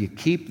said, if you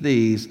keep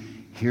these,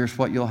 here's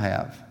what you'll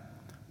have: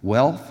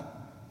 wealth,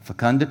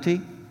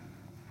 fecundity,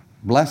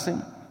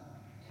 blessing,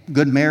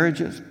 good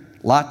marriages,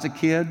 lots of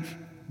kids,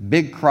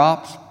 big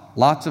crops,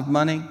 lots of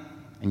money,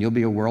 and you'll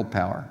be a world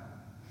power.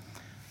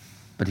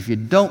 But if you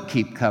don't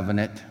keep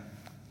covenant,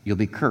 you'll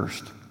be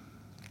cursed,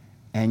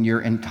 and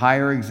your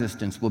entire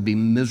existence will be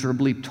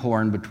miserably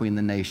torn between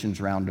the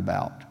nations round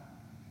about.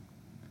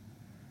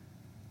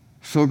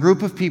 So a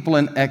group of people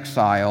in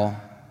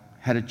exile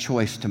had a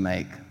choice to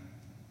make.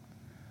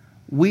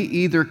 We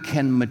either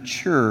can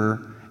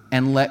mature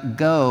and let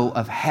go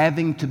of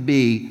having to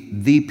be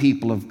the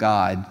people of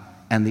God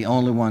and the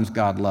only ones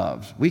God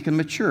loves. We can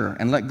mature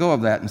and let go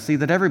of that and see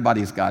that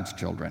everybody's God's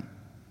children.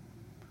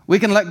 We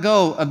can let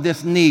go of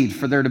this need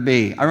for there to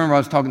be. I remember I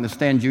was talking to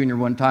Stan Jr.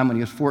 one time when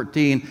he was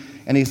 14,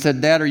 and he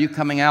said, Dad, are you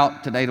coming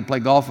out today to play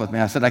golf with me?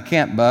 I said, I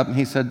can't, bub. And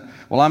he said,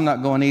 well, I'm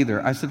not going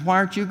either. I said, why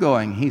aren't you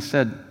going? He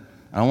said,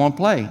 I don't want to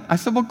play. I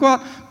said, well, go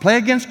out, play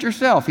against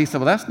yourself. He said,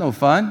 well, that's no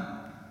fun.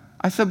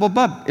 I said, well,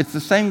 bub, it's the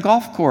same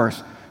golf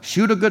course.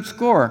 Shoot a good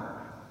score.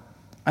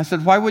 I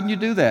said, why wouldn't you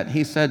do that?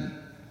 He said,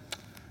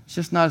 it's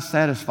just not as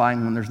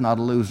satisfying when there's not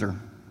a loser.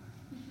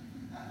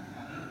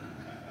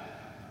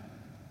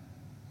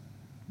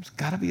 There's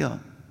got to be a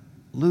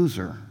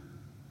loser.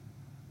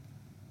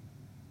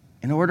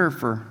 In order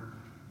for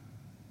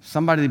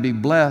somebody to be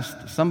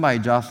blessed, somebody,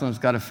 Jocelyn, has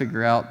got to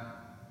figure out,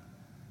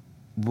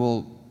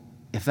 well,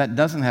 if that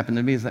doesn't happen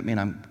to me, does that mean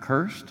I'm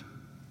cursed?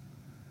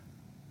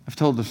 I've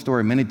told the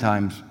story many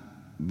times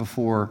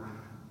before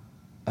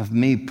of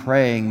me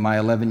praying my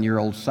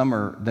 11-year-old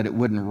summer that it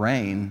wouldn't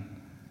rain.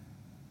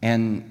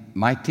 And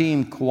my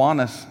team,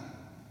 Kiwanis,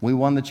 we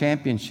won the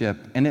championship,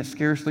 and it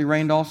scarcely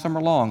rained all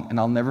summer long. And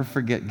I'll never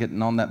forget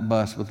getting on that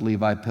bus with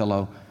Levi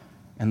Pillow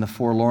and the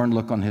forlorn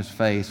look on his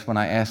face when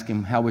I asked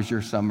him, how was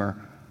your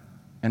summer?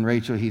 And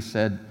Rachel, he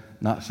said,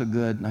 not so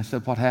good. And I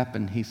said, what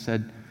happened? He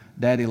said,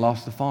 Daddy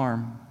lost the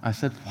farm. I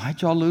said,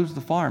 why'd y'all lose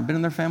the farm? Been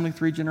in their family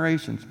 3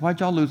 generations. Why'd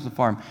y'all lose the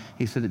farm?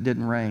 He said, it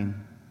didn't rain.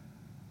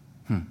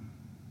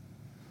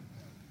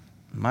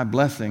 My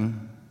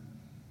blessing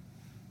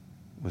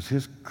was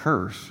his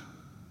curse.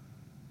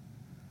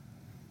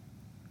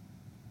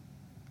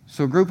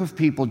 So a group of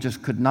people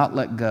just could not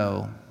let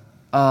go.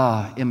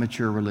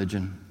 Immature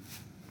religion.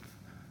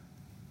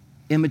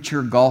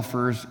 Immature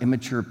golfers,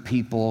 immature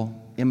people,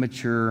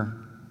 immature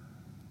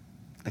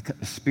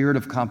spirit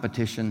of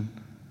competition.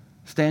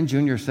 Stan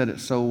Jr. said it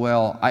so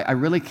well. I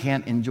really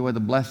can't enjoy the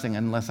blessing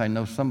unless I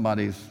know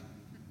somebody's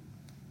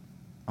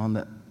on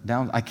the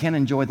down. I can't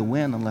enjoy the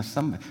win unless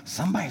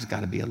somebody's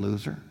got to be a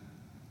loser.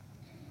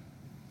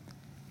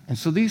 And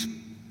so these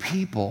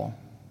people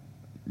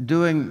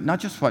doing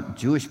not just what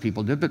Jewish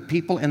people did, but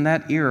people in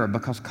that era,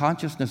 because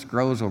consciousness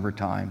grows over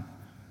time.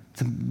 It's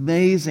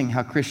amazing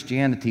how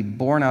Christianity,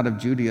 born out of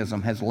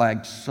Judaism, has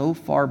lagged so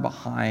far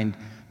behind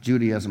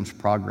Judaism's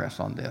progress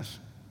on this.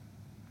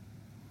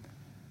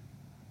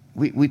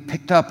 We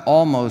picked up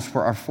almost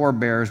where our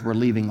forebears were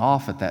leaving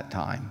off at that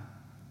time.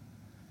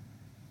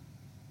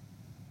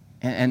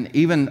 And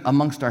even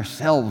amongst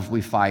ourselves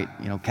we fight,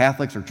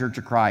 Catholics or Church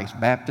of Christ,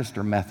 Baptist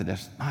or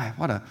Methodist.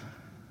 What a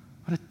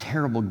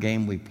terrible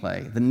game we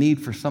play. The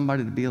need for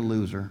somebody to be a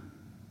loser.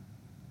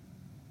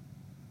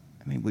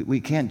 I mean, we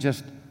can't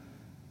just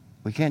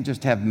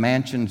have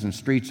mansions and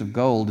streets of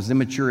gold. As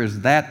immature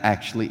as that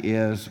actually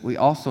is, we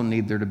also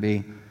need there to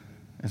be,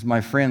 as my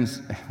friends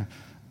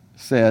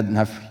said, and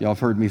y'all have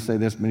heard me say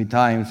this many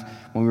times,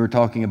 when we were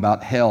talking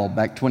about hell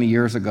back 20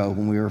 years ago,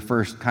 when we were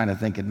first kind of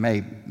thinking,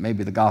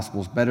 maybe the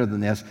gospel's better than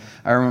this.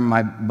 I remember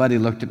my buddy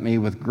looked at me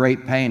with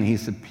great pain. He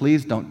said,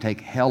 please don't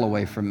take hell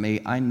away from me.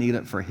 I need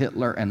it for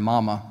Hitler and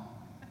Mama.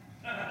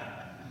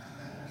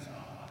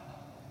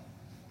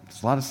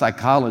 There's a lot of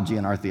psychology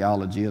in our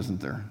theology, isn't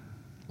there?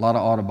 A lot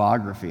of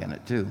autobiography in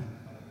it, too.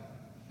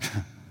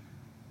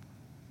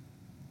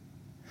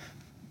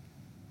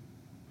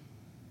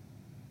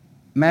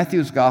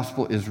 Matthew's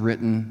gospel is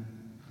written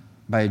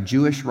by a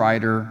Jewish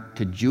writer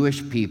to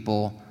Jewish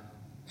people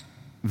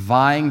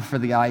vying for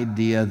the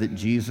idea that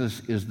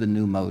Jesus is the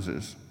new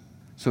Moses.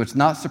 So it's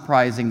not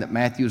surprising that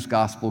Matthew's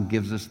gospel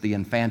gives us the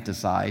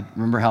infanticide.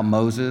 Remember how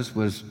Moses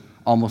was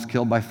almost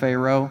killed by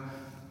Pharaoh?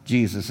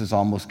 Jesus is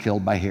almost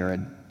killed by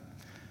Herod.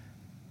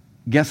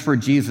 Guess where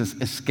Jesus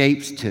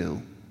escapes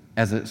to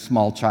as a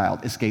small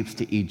child? Escapes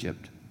to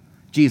Egypt.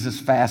 Jesus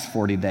fasts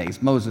 40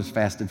 days. Moses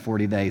fasted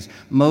 40 days.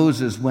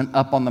 Moses went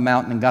up on the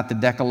mountain and got the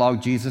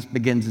Decalogue. Jesus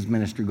begins his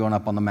ministry going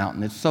up on the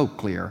mountain. It's so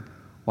clear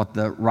what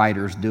the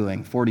writer's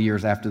doing 40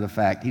 years after the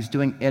fact. He's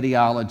doing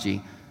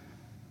etiology.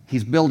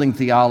 He's building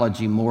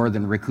theology more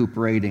than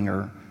recuperating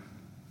or,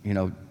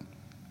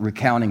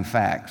 recounting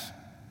facts.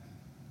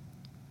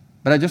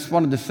 But I just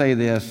wanted to say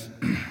this.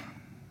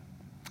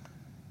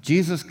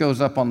 Jesus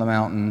goes up on the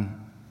mountain,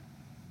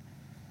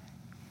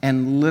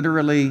 and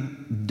literally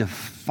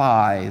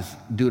defies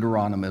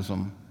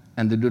Deuteronomism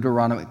and the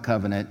Deuteronomic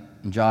covenant.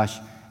 And Josh,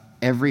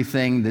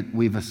 everything that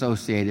we've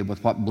associated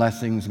with what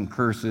blessings and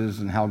curses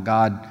and how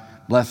God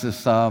blesses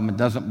some and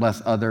doesn't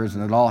bless others,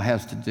 and it all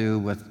has to do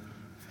with...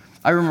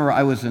 I remember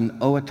I was in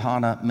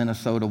Owatonna,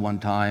 Minnesota one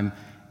time,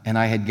 and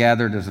I had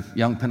gathered as a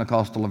young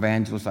Pentecostal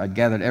evangelist. I'd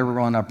gathered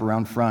everyone up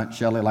around front,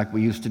 Shelley, like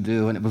we used to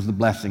do, and it was the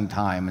blessing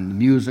time, and the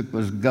music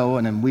was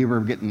going, and we were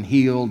getting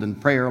healed,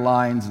 and prayer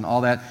lines and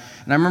all that.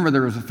 And I remember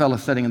there was a fellow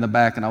sitting in the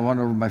back, and I went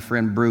over to my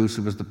friend Bruce,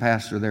 who was the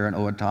pastor there in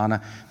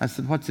Owatonna. I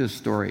said, "What's his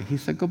story?" He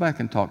said, "Go back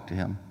and talk to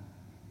him."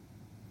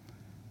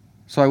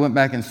 So I went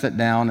back and sat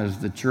down as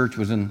the church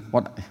was in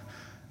what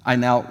I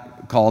now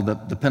call the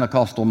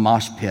Pentecostal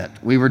mosh pit.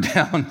 We were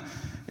down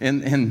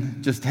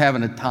in just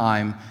having a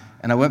time.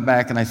 And I went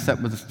back and I sat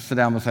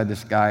down beside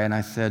this guy, and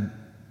I said,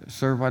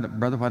 "Sir,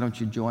 brother, why don't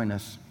you join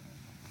us?"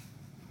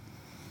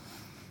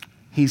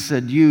 He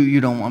said, You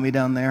don't want me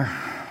down there?"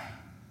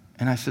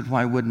 And I said,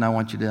 "Why wouldn't I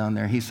want you down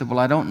there?" He said, "Well,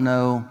 I don't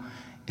know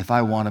if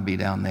I want to be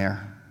down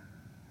there.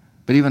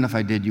 But even if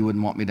I did, you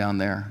wouldn't want me down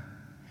there."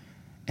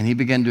 And he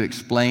began to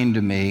explain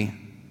to me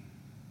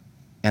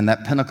in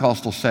that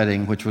Pentecostal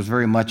setting, which was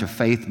very much a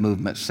faith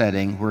movement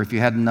setting, where if you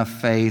had enough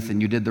faith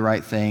and you did the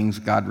right things,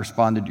 God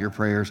responded to your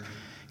prayers.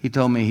 He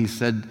told me, he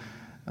said,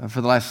 "For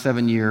the last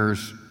 7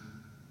 years,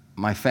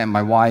 my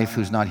wife,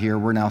 who's not here,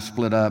 we're now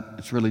split up.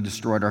 It's really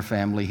destroyed our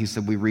family." He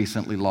said, "We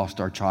recently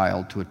lost our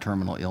child to a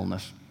terminal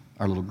illness,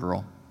 our little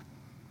girl."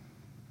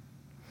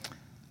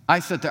 I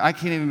sat there, I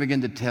can't even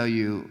begin to tell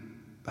you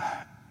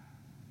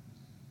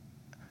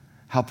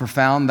how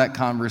profound that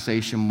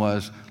conversation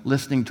was,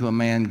 listening to a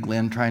man,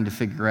 Glenn, trying to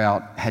figure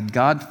out, had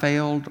God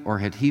failed or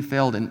had he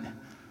failed? And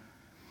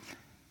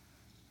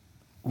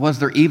was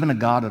there even a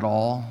God at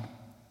all?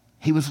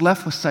 He was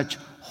left with such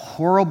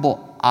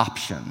horrible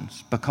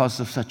options because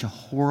of such a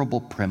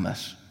horrible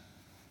premise.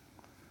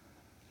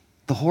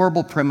 The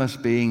horrible premise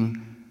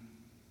being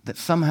that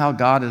somehow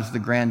God is the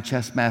grand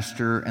chess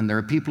master, and there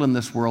are people in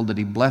this world that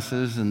he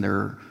blesses, and there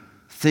are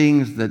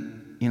things that,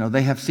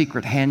 they have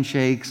secret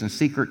handshakes and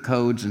secret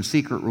codes and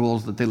secret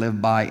rules that they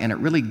live by, and it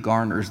really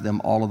garners them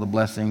all of the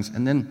blessings.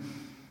 And then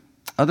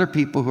other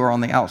people who are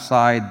on the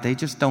outside, they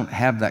just don't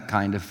have that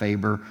kind of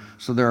favor.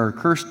 So there are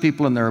cursed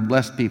people and there are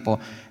blessed people.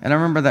 And I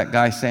remember that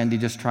guy, Sandy,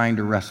 just trying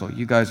to wrestle.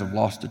 You guys have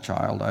lost a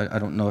child. I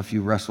don't know if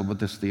you wrestle with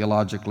this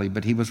theologically,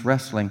 but he was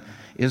wrestling.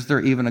 Is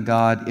there even a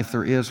God? If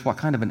there is, what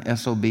kind of an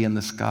SOB in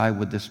the sky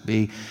would this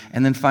be?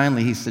 And then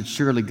finally he said,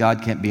 surely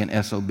God can't be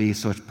an SOB,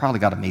 so it's probably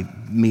got to be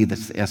me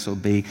that's the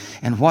SOB.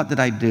 And what did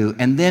I do?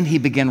 And then he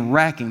began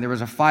racking. There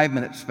was a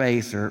 5-minute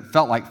space, or it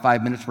felt like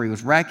 5 minutes, where he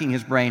was racking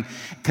his brain,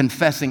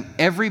 confessing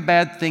every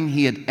bad thing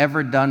he had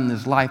ever done in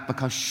his life,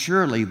 because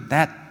surely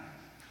that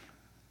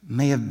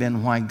may have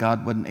been why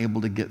God wasn't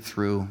able to get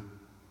through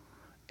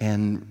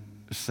and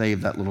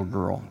save that little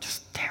girl.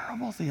 Just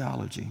terrible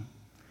theology.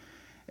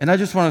 And I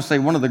just want to say,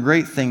 one of the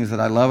great things that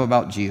I love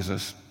about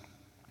Jesus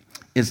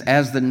is,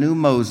 as the new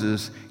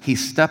Moses, he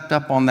stepped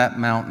up on that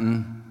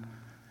mountain,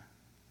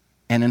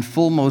 and in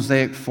full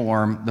Mosaic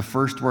form, the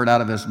first word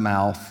out of his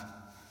mouth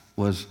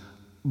was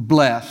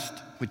blessed,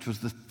 which was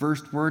the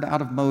first word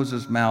out of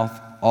Moses' mouth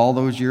all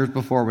those years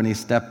before when he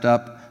stepped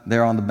up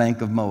there on the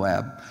bank of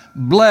Moab.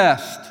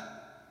 Blessed.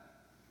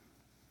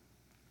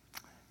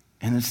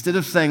 And instead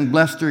of saying,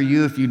 blessed are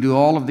you if you do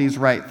all of these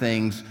right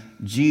things,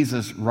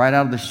 Jesus, right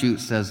out of the chute,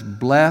 says,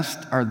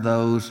 blessed are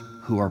those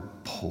who are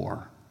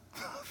poor.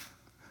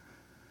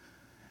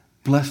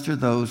 Blessed are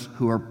those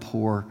who are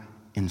poor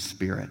in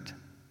spirit.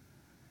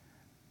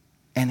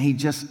 And he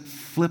just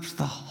flips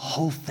the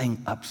whole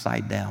thing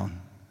upside down.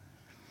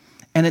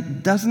 And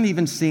it doesn't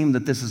even seem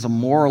that this is a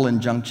moral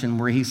injunction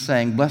where he's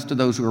saying, blessed are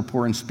those who are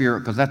poor in spirit,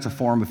 because that's a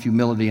form of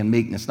humility and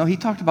meekness. No, he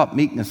talked about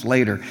meekness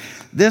later.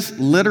 This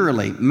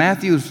literally,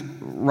 Matthew's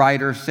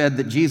writer said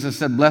that Jesus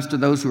said, blessed are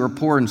those who are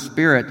poor in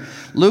spirit.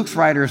 Luke's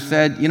writer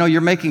said, you're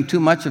making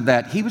too much of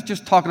that. He was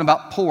just talking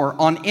about poor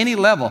on any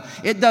level.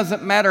 It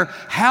doesn't matter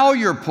how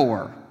you're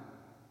poor.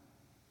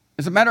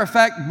 As a matter of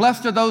fact,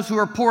 blessed are those who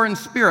are poor in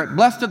spirit.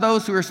 Blessed are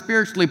those who are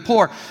spiritually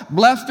poor.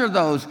 Blessed are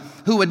those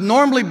who would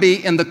normally be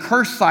in the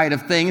curse side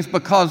of things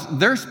because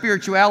their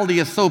spirituality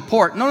is so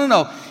poor.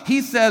 No.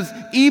 He says,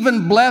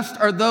 even blessed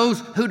are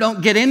those who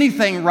don't get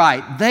anything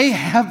right. They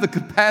have the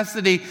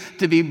capacity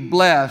to be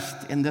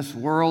blessed in this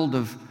world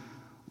of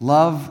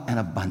love and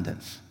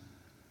abundance.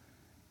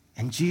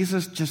 And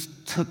Jesus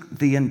just took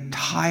the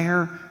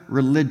entire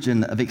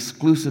religion of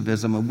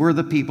exclusivism, and we're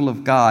the people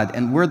of God,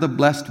 and we're the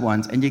blessed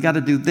ones, and you got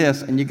to do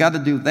this, and you got to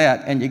do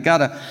that, and you got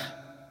to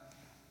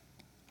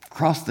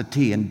cross the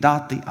T and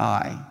dot the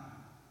I,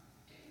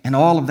 and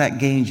all of that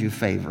gains you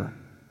favor.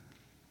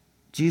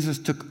 Jesus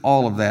took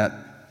all of that,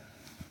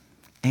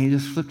 and he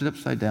just flipped it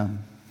upside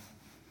down.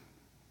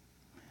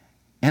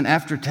 And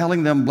after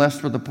telling them,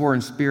 blessed were the poor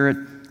in spirit,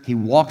 he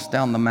walks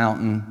down the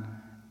mountain.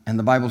 And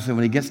the Bible says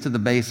when he gets to the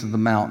base of the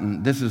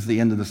mountain, this is the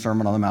end of the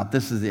Sermon on the Mount.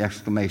 This is the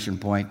exclamation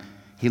point.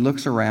 He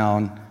looks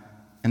around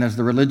And as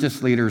the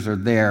religious leaders are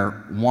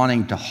there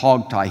wanting to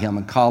hogtie him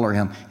and collar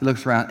him, he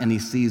looks around and he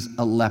sees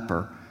a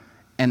leper.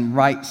 And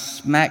right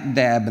smack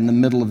dab in the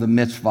middle of the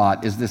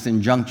mitzvot is this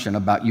injunction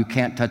about you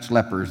can't touch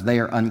lepers. They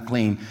are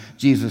unclean.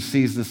 Jesus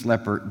sees this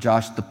leper,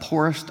 Josh, the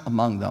poorest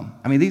among them.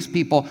 I mean, these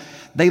people,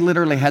 they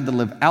literally had to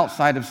live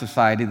outside of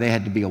society. They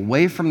had to be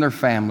away from their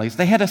families.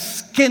 They had a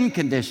skin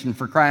condition,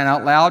 for crying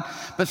out loud.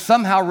 But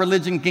somehow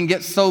religion can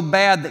get so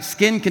bad that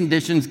skin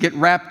conditions get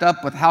wrapped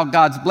up with how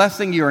God's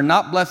blessing you or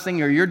not blessing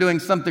you, or you're doing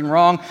something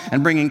wrong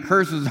and bringing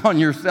curses on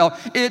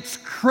yourself. It's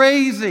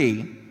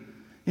crazy.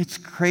 It's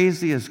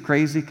crazy as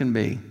crazy can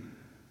be.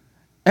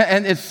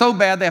 And it's so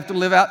bad they have to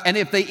live out. And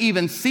if they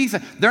even see,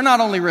 they're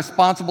not only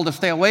responsible to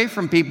stay away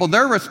from people,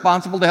 they're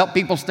responsible to help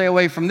people stay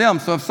away from them.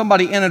 So if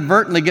somebody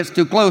inadvertently gets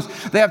too close,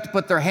 they have to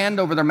put their hand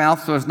over their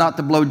mouth so as not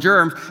to blow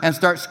germs and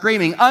start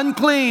screaming,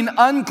 unclean,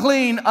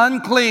 unclean,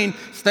 unclean.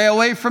 Stay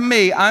away from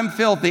me. I'm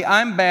filthy.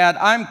 I'm bad.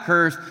 I'm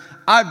cursed.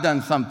 I've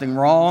done something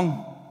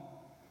wrong.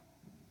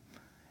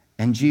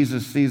 And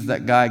Jesus sees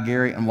that guy,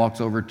 Gary, and walks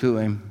over to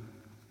him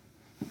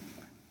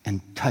and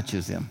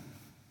touches him.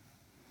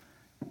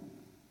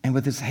 And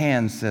with his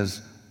hand says,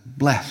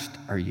 blessed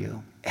are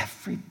you.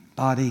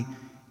 Everybody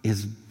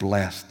is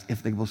blessed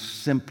if they will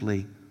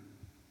simply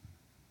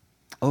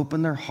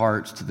open their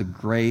hearts to the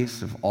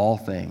grace of all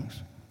things.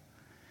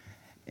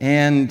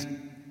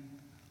 And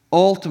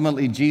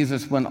ultimately,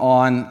 Jesus went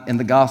on in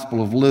the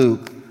Gospel of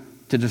Luke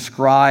to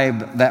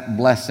describe that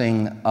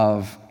blessing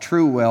of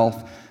true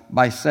wealth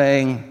by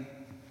saying,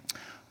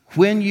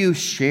 when you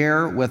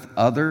share with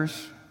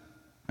others,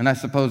 and I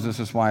suppose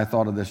this is why I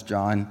thought of this,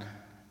 John.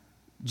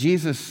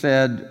 Jesus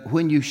said,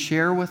 when you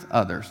share with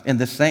others, in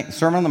the same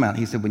Sermon on the Mount,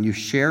 he said, when you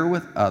share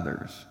with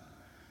others,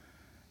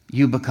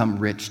 you become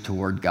rich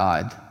toward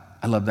God.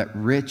 I love that,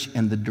 rich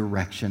in the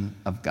direction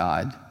of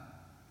God.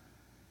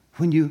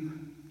 When you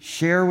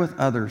share with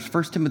others,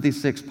 1 Timothy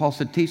 6, Paul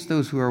said, teach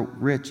those who are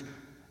rich,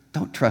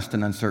 don't trust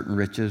in uncertain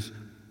riches.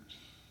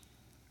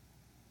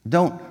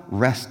 Don't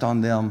rest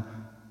on them.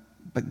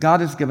 But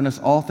God has given us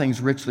all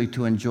things richly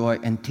to enjoy,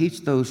 and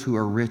teach those who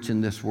are rich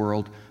in this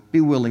world, be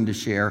willing to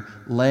share,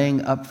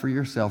 laying up for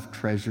yourself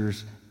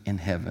treasures in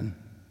heaven,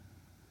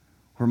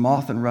 where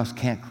moth and rust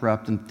can't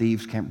corrupt and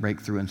thieves can't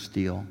break through and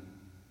steal.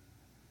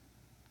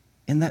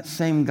 In that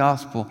same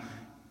gospel,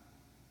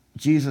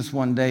 Jesus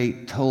one day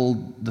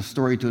told the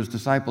story to his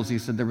disciples. He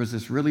said there was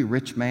this really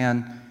rich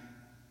man,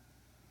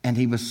 and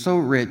he was so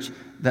rich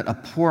that a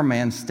poor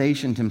man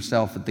stationed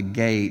himself at the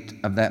gate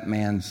of that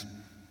man's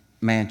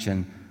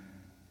mansion.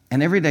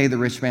 And every day the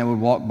rich man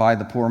would walk by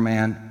the poor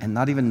man and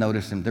not even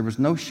notice him. There was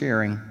no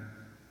sharing.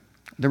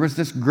 There was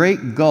this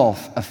great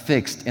gulf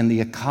affixed in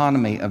the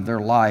economy of their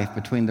life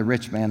between the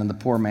rich man and the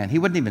poor man. He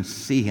wouldn't even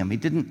see him. He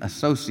didn't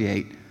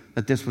associate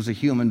that this was a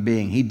human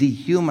being. He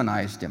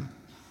dehumanized him.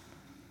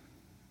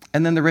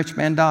 And then the rich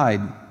man died.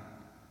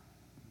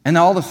 And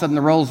all of a sudden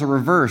the roles are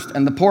reversed,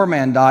 and the poor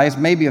man dies,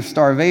 maybe of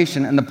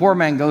starvation, and the poor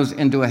man goes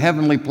into a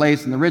heavenly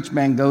place, and the rich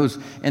man goes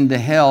into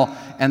hell.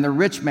 And the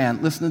rich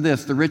man, listen to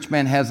this, the rich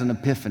man has an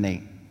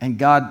epiphany. And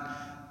God,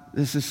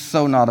 this is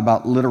so not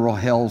about literal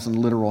hells and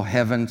literal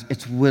heavens.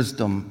 It's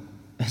wisdom.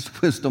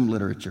 It's wisdom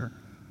literature.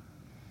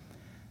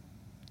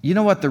 You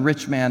know what the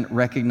rich man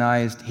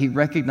recognized? He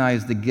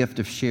recognized the gift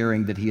of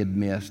sharing that he had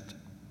missed.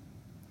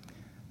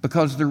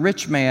 Because the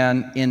rich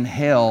man in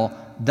hell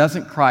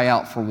doesn't cry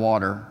out for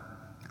water.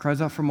 He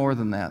cries out for more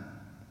than that.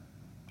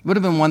 It would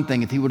have been one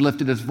thing if he would have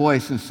lifted his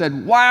voice and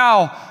said,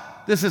 wow,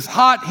 this is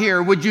hot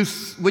here. Would you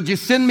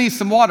send me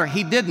some water?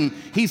 He didn't.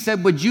 He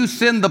said, would you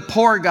send the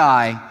poor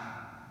guy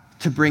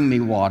to bring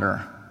me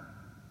water?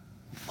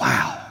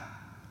 Wow.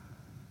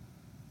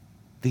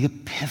 The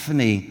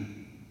epiphany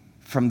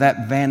from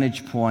that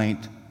vantage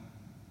point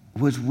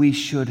was we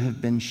should have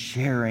been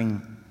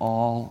sharing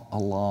all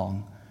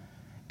along.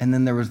 And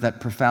then there was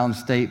that profound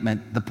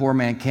statement, the poor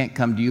man can't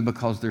come to you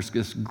because there's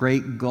this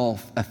great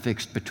gulf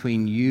affixed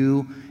between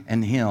you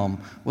and him.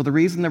 Well, the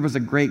reason there was a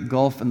great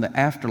gulf in the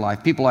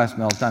afterlife, people ask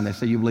me all the time, they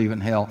say, you believe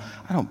in hell?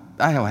 I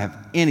don't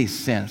have any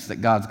sense that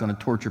God's going to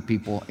torture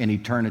people in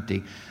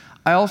eternity.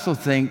 I also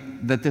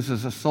think that this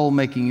is a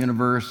soul-making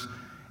universe,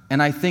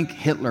 and I think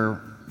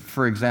Hitler,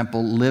 for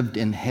example, lived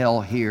in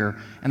hell here,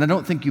 and I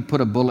don't think you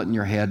put a bullet in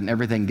your head and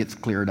everything gets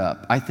cleared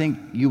up. I think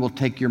you will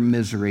take your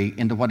misery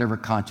into whatever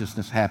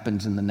consciousness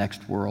happens in the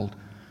next world,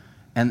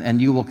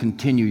 and you will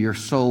continue, your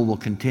soul will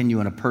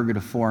continue in a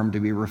purgative form to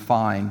be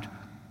refined.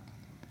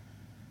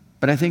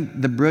 But I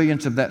think the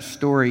brilliance of that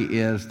story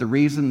is the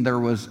reason there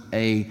was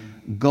a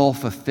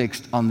gulf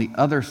affixed on the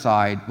other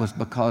side was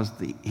because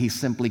he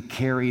simply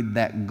carried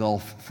that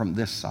gulf from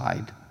this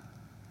side.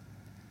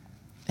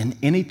 And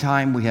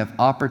anytime we have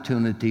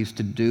opportunities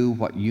to do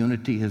what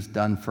Unity has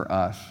done for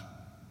us,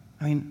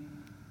 I mean,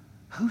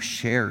 who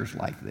shares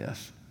like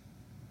this?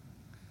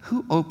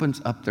 Who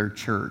opens up their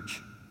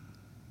church?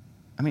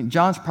 I mean,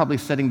 John's probably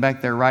sitting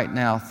back there right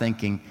now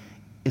thinking,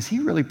 is he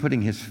really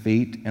putting his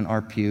feet in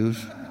our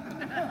pews?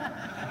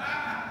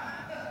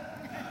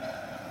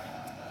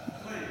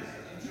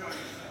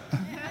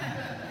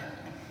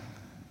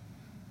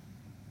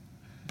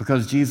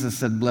 Because Jesus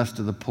said,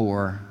 blessed are the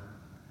poor,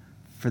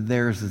 for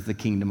theirs is the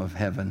kingdom of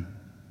heaven.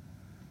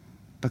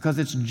 Because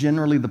it's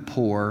generally the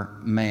poor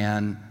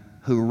man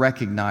who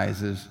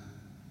recognizes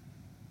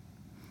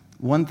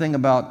one thing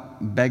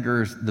about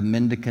beggars, the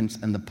mendicants,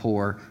 and the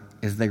poor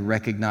is they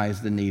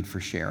recognize the need for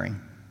sharing.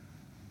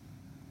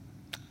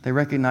 They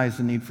recognize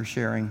the need for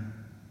sharing,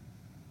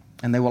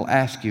 and they will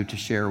ask you to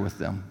share with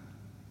them.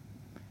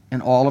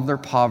 In all of their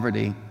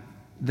poverty,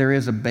 there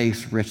is a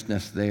base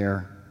richness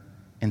there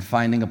in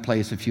finding a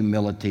place of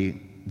humility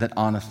that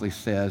honestly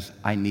says,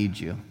 I need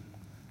you.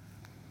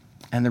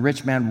 And the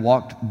rich man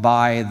walked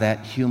by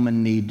that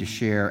human need to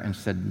share and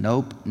said,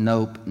 nope,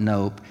 nope,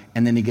 nope.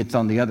 And then he gets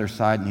on the other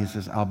side and he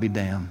says, I'll be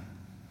damned.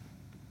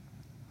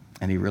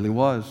 And he really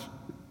was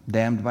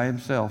damned by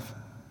himself.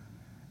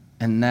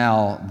 And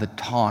now the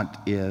taunt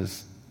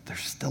is, there's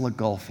still a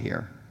gulf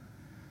here.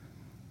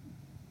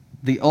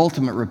 The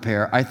ultimate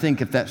repair, I think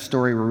if that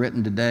story were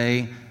written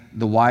today,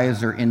 the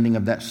wiser ending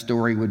of that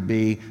story would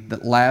be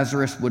that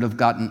Lazarus would have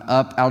gotten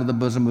up out of the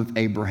bosom of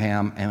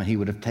Abraham and he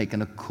would have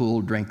taken a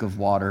cool drink of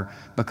water,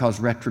 because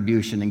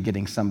retribution and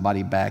getting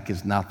somebody back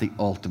is not the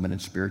ultimate in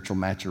spiritual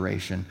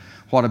maturation.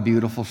 What a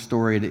beautiful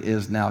story it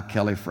is now,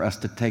 Kelly, for us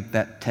to take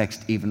that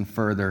text even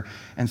further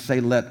and say,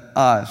 let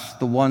us,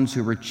 the ones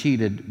who were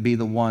cheated, be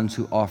the ones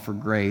who offer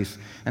grace.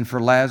 And for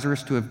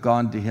Lazarus to have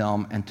gone to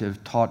him and to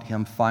have taught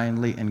him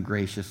finely and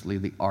graciously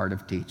the art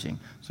of teaching.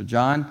 So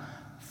John,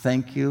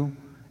 thank you.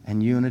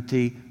 And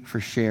Unity for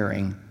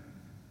sharing.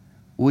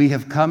 We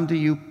have come to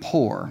you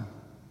poor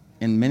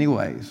in many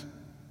ways,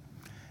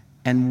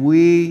 and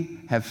we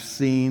have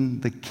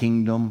seen the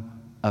kingdom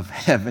of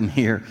heaven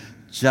here,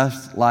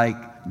 just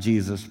like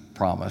Jesus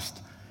promised.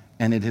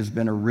 And it has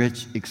been a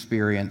rich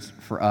experience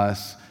for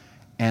us,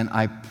 and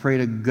I pray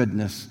to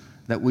goodness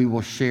that we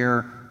will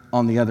share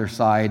on the other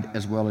side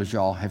as well as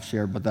y'all have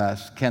shared with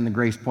us. Can the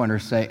Grace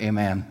Pointers say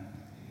amen?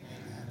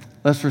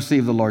 Let's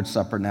receive the Lord's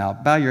Supper now.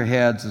 Bow your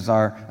heads as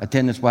our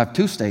attendants will have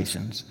 2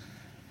 stations.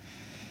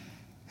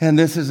 And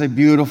this is a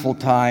beautiful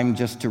time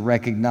just to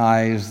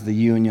recognize the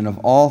union of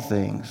all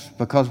things,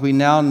 because we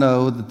now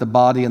know that the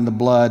body and the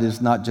blood is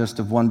not just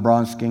of one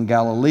bronze-skinned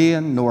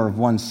Galilean, nor of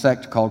one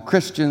sect called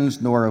Christians,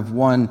 nor of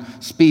one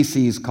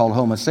species called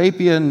Homo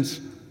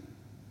sapiens,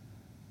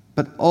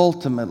 but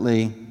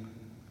ultimately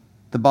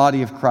the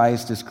body of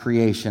Christ is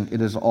creation.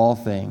 It is all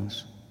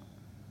things.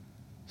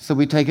 So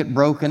we take it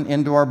broken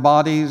into our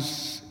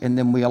bodies, and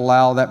then we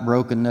allow that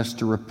brokenness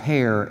to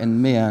repair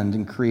and mend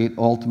and create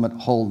ultimate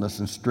wholeness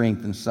and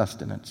strength and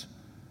sustenance.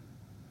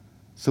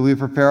 So we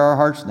prepare our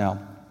hearts now.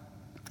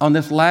 On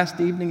this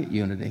last evening at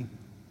Unity,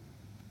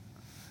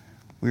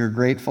 we are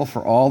grateful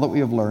for all that we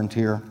have learned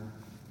here.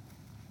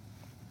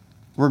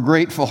 We're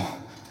grateful.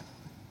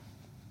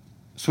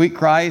 Sweet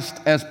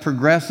Christ, as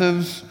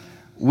progressives,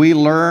 we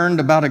learned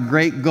about a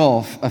great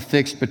gulf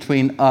affixed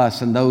between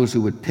us and those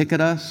who would pick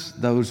at us,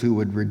 those who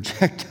would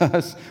reject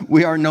us.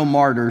 We are no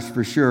martyrs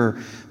for sure,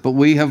 but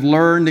we have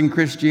learned in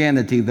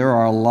Christianity there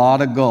are a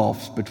lot of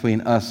gulfs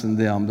between us and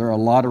them. There are a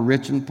lot of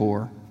rich and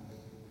poor.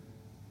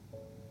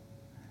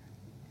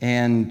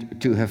 And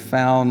to have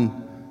found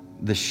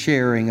the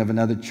sharing of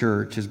another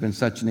church has been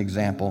such an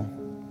example.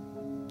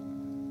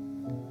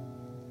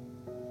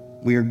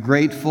 We are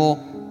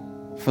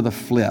grateful for the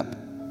flip.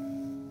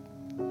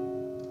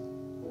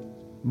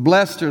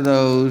 Blessed are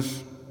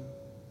those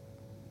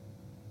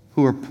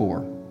who are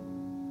poor.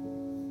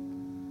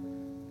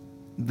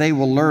 They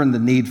will learn the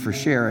need for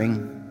sharing,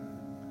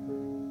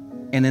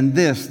 and in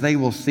this they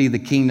will see the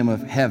kingdom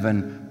of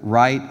heaven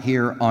right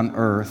here on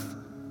earth,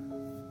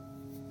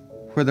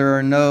 where there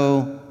are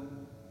no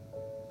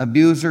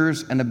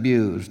abusers and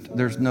abused.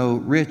 There's no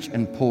rich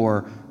and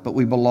poor, but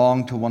we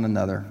belong to one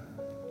another.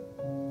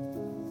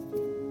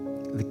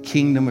 The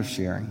kingdom of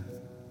sharing.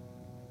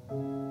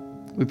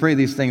 We pray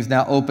these things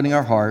now, opening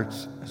our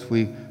hearts as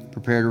we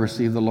prepare to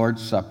receive the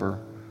Lord's Supper.